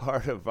still a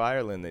part of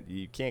Ireland that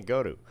you can't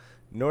go to.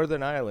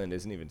 Northern Ireland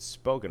isn't even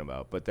spoken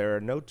about, but there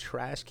are no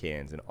trash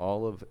cans in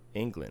all of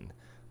England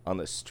on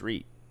the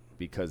street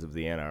because of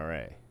the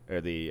NRA,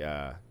 or the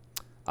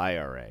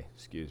IRA.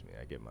 Excuse me,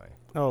 I get my...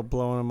 Oh,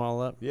 blowing them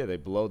all up? Yeah, they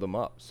blow them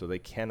up, so they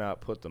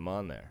cannot put them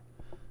on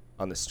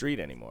the street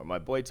anymore. My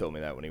boy told me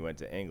that when he went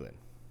to England.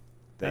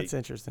 That's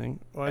interesting.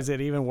 Well, is it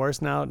even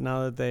worse now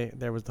that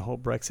there was the whole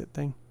Brexit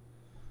thing?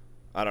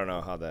 I don't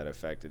know how that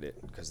affected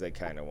it, because they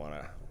kind of want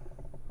to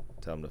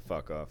tell them to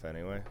fuck off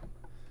anyway.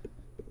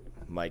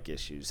 Mic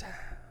issues.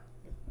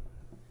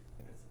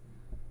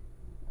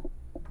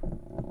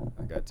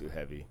 I got too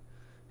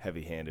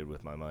heavy-handed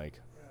with my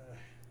mic.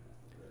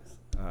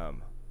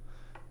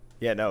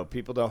 Yeah, no,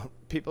 people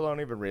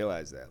don't even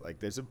realize that. Like,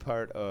 there's a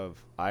part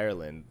of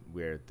Ireland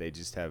where they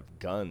just have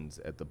guns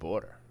at the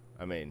border.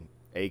 I mean,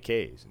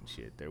 AKs and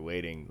shit. They're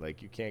waiting.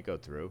 Like, you can't go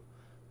through.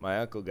 My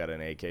uncle got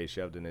an AK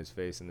shoved in his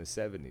face in the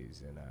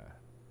 70s in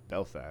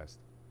Belfast.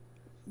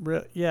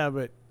 Yeah,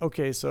 but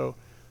okay, so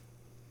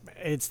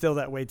it's still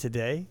that way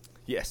today?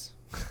 Yes.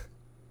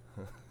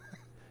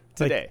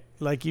 Today.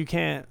 Like you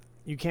can't.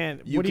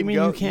 What do you mean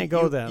go, you can't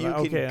go there?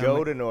 You can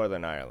go to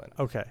Northern Ireland.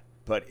 Okay.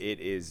 But it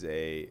is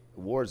a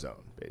war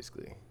zone,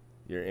 basically.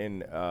 You're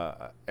in.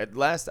 At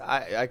last,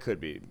 I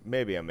could be.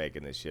 Maybe I'm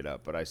making this shit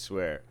up, but I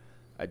swear,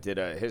 I did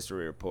a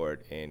history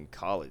report in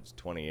college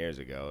 20 years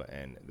ago,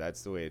 and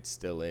that's the way it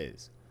still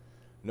is.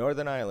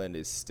 Northern Ireland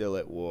is still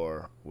at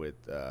war with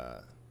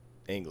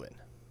England,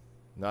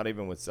 not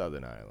even with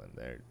Southern Ireland.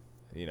 They're,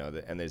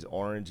 and there's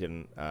orange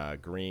and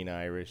green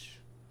Irish,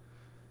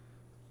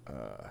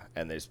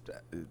 and it's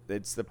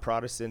the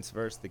Protestants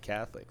versus the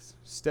Catholics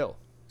still.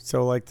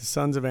 So, like the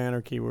Sons of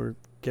Anarchy were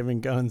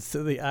giving guns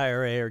to the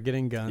IRA or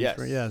getting guns. Yes.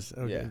 Yes.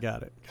 Okay, Yeah.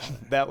 got it.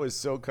 That was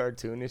so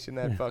cartoonish in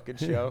that fucking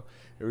show.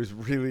 It was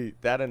really,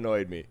 that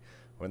annoyed me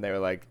when they were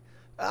like,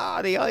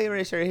 the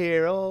Irish are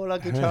here. Oh,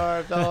 Lucky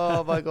Charms.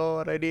 Oh my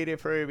God, I need it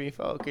for me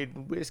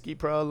fucking whiskey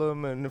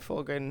problem and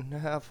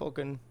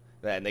fucking.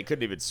 And they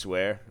couldn't even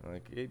swear.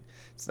 Like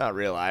it's not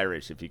real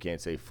Irish if you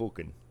can't say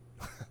fucking.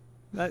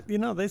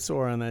 They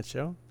swore on that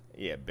show.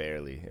 Yeah,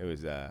 barely. It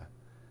was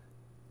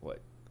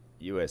what,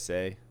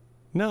 USA?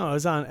 No, it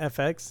was on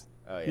FX.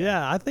 Oh yeah.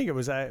 Yeah, I think it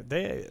was.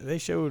 They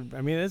showed.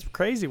 I mean, it's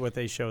crazy what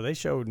they show. They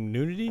showed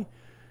nudity.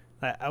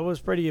 I was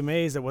pretty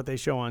amazed at what they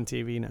show on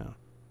TV now.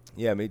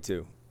 Yeah, me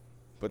too.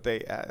 But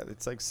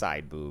it's like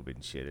side boob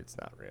and shit. It's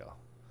not real.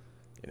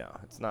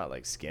 It's not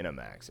like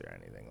Skinamax or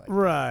anything like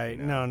right.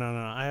 that. No.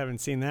 I haven't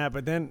seen that.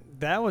 But then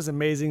that was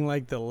amazing,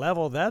 like the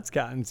level that's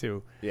gotten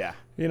to. Yeah.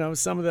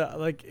 Some of the,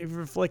 like, if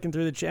you're flicking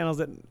through the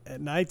channels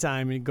at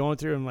nighttime and going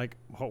through and like,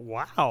 oh,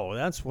 wow,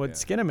 that's what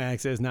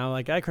Skinamax is now.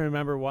 Like, I can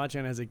remember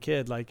watching as a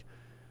kid, like,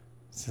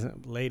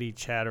 Lady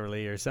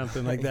Chatterley or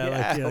something like that.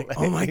 Yeah, like, you're like,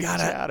 oh my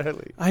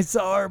God, I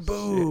saw her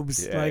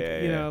boobs.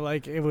 Yeah,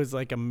 like, like it was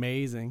like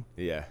amazing.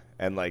 Yeah.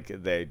 And like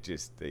they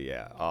just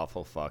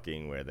awful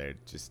fucking where they're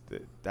just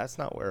that's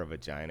not where a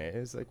vagina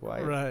is. Like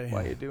why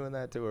are you doing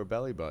that to her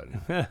belly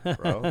button,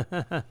 bro?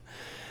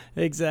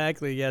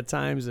 Exactly. Yeah,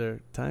 times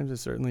have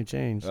certainly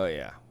changed. Oh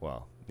yeah.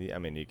 Well, I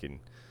mean you can.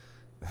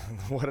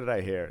 What did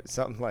I hear?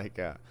 Something like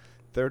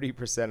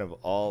 30% of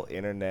all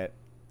internet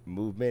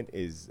movement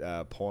is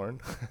porn.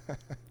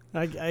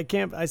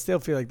 I still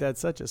feel like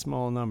that's such a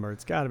small number.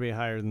 It's got to be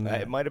higher than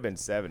that. It might have been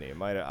 70.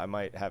 I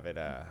might have it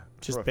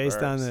just reversed.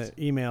 based on the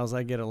emails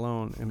I get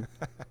alone and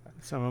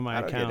some of my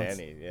I don't accounts.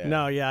 get any. Yeah.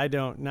 No, I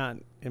don't. Not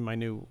in my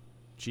new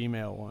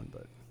Gmail one.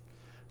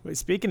 But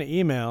speaking of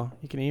email,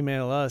 you can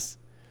email us.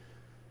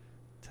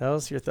 Tell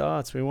us your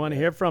thoughts. We want to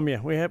hear from you.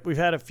 We've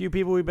had a few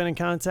people we've been in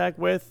contact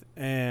with,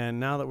 and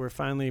now that we're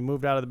finally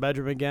moved out of the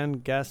bedroom again,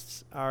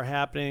 guests are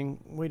happening.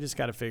 We just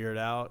got to figure it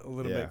out a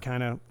little bit,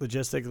 kind of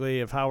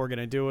logistically, of how we're going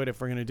to do it. If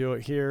we're going to do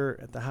it here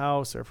at the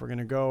house, or if we're going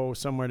to go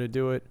somewhere to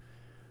do it,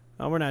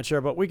 we're not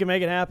sure, but we can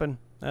make it happen.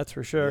 That's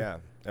for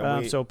sure.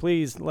 Yeah. So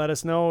please let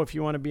us know if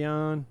you want to be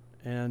on,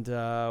 and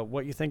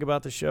what you think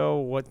about the show.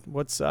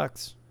 What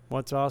sucks?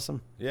 What's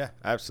awesome? Yeah,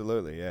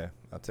 absolutely. Yeah,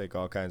 I'll take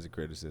all kinds of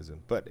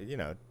criticism, but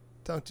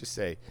don't just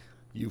say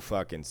you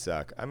fucking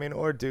suck. I mean,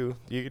 or you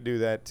can do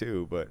that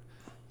too, but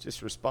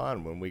just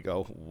respond when we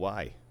go,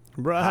 why?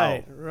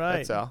 Right. How? Right.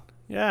 That's all.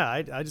 Yeah,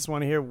 I just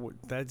want to hear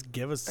that.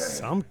 Give us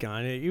some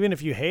kind of, even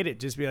if you hate it,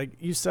 just be like,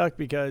 you suck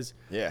because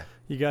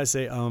you guys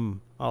say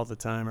all the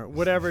time or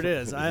whatever it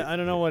is. I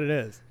don't know what it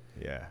is.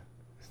 Yeah.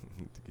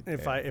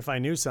 If I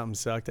knew something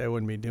sucked, I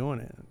wouldn't be doing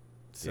it.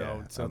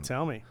 So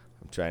tell me.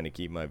 I'm trying to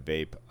keep my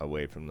vape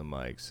away from the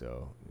mic,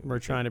 so we're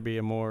trying to be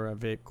a more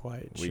vape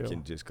quiet show. We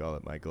can just call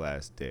it my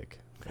glass dick.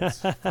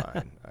 It's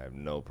fine. I have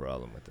no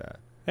problem with that.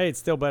 Hey, it's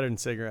still better than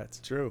cigarettes.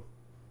 True.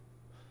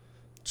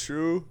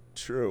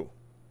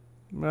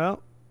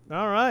 Well,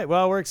 all right.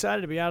 Well, we're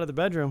excited to be out of the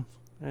bedroom,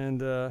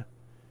 and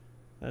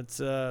that's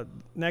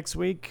next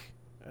week.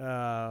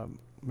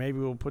 Maybe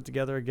we'll put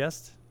together a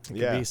guest. It could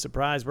be a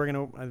surprise. We're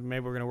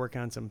gonna work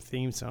on some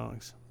theme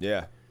songs.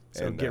 Yeah.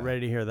 So get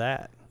ready to hear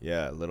that.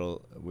 Yeah,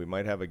 we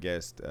might have a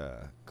guest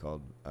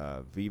called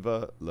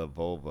Viva La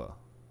Vulva.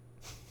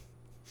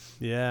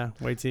 Yeah,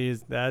 wait till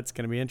that's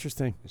going to be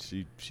interesting.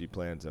 She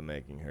plans on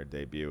making her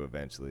debut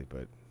eventually,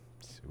 but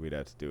we'd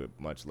have to do it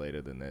much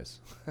later than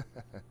this.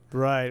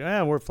 Right.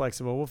 Yeah, we're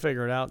flexible. We'll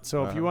figure it out.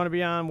 So if you want to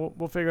be on,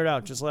 we'll figure it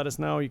out. Just let us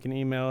know. You can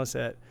email us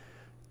at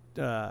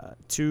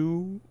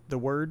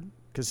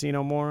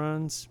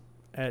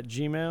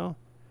casinomorons@gmail,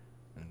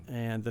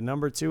 and the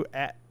number 2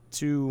 at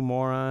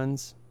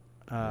 2morons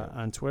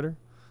on Twitter.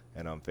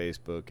 And on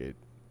Facebook at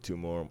 2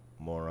 More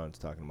Morons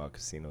Talking About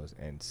Casinos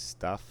and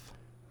Stuff.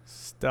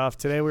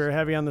 Today we were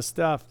heavy on the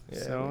stuff. Yeah,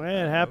 so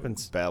it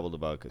happens. Babbled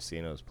about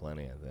casinos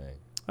plenty, I think.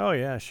 Oh,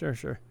 yeah, sure.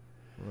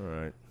 All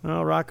right.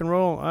 Oh, rock and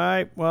roll. All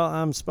right. Well,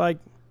 I'm Spike.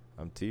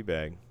 I'm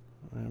Teabag.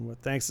 And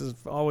thanks as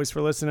always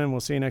for listening.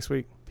 We'll see you next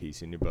week.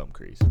 Peace in your bum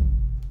crease.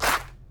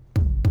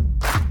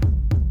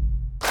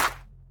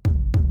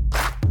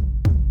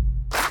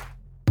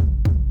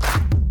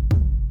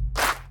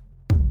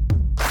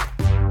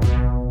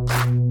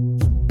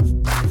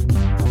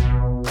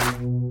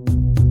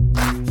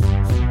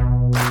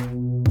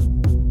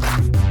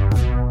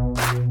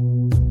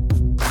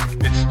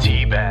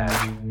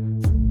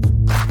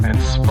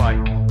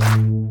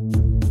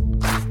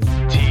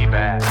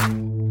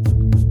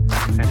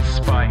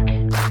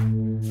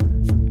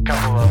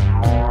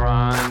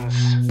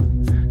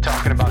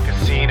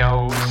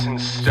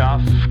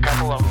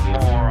 Couple of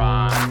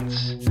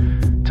morons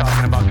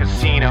talking about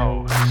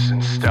casinos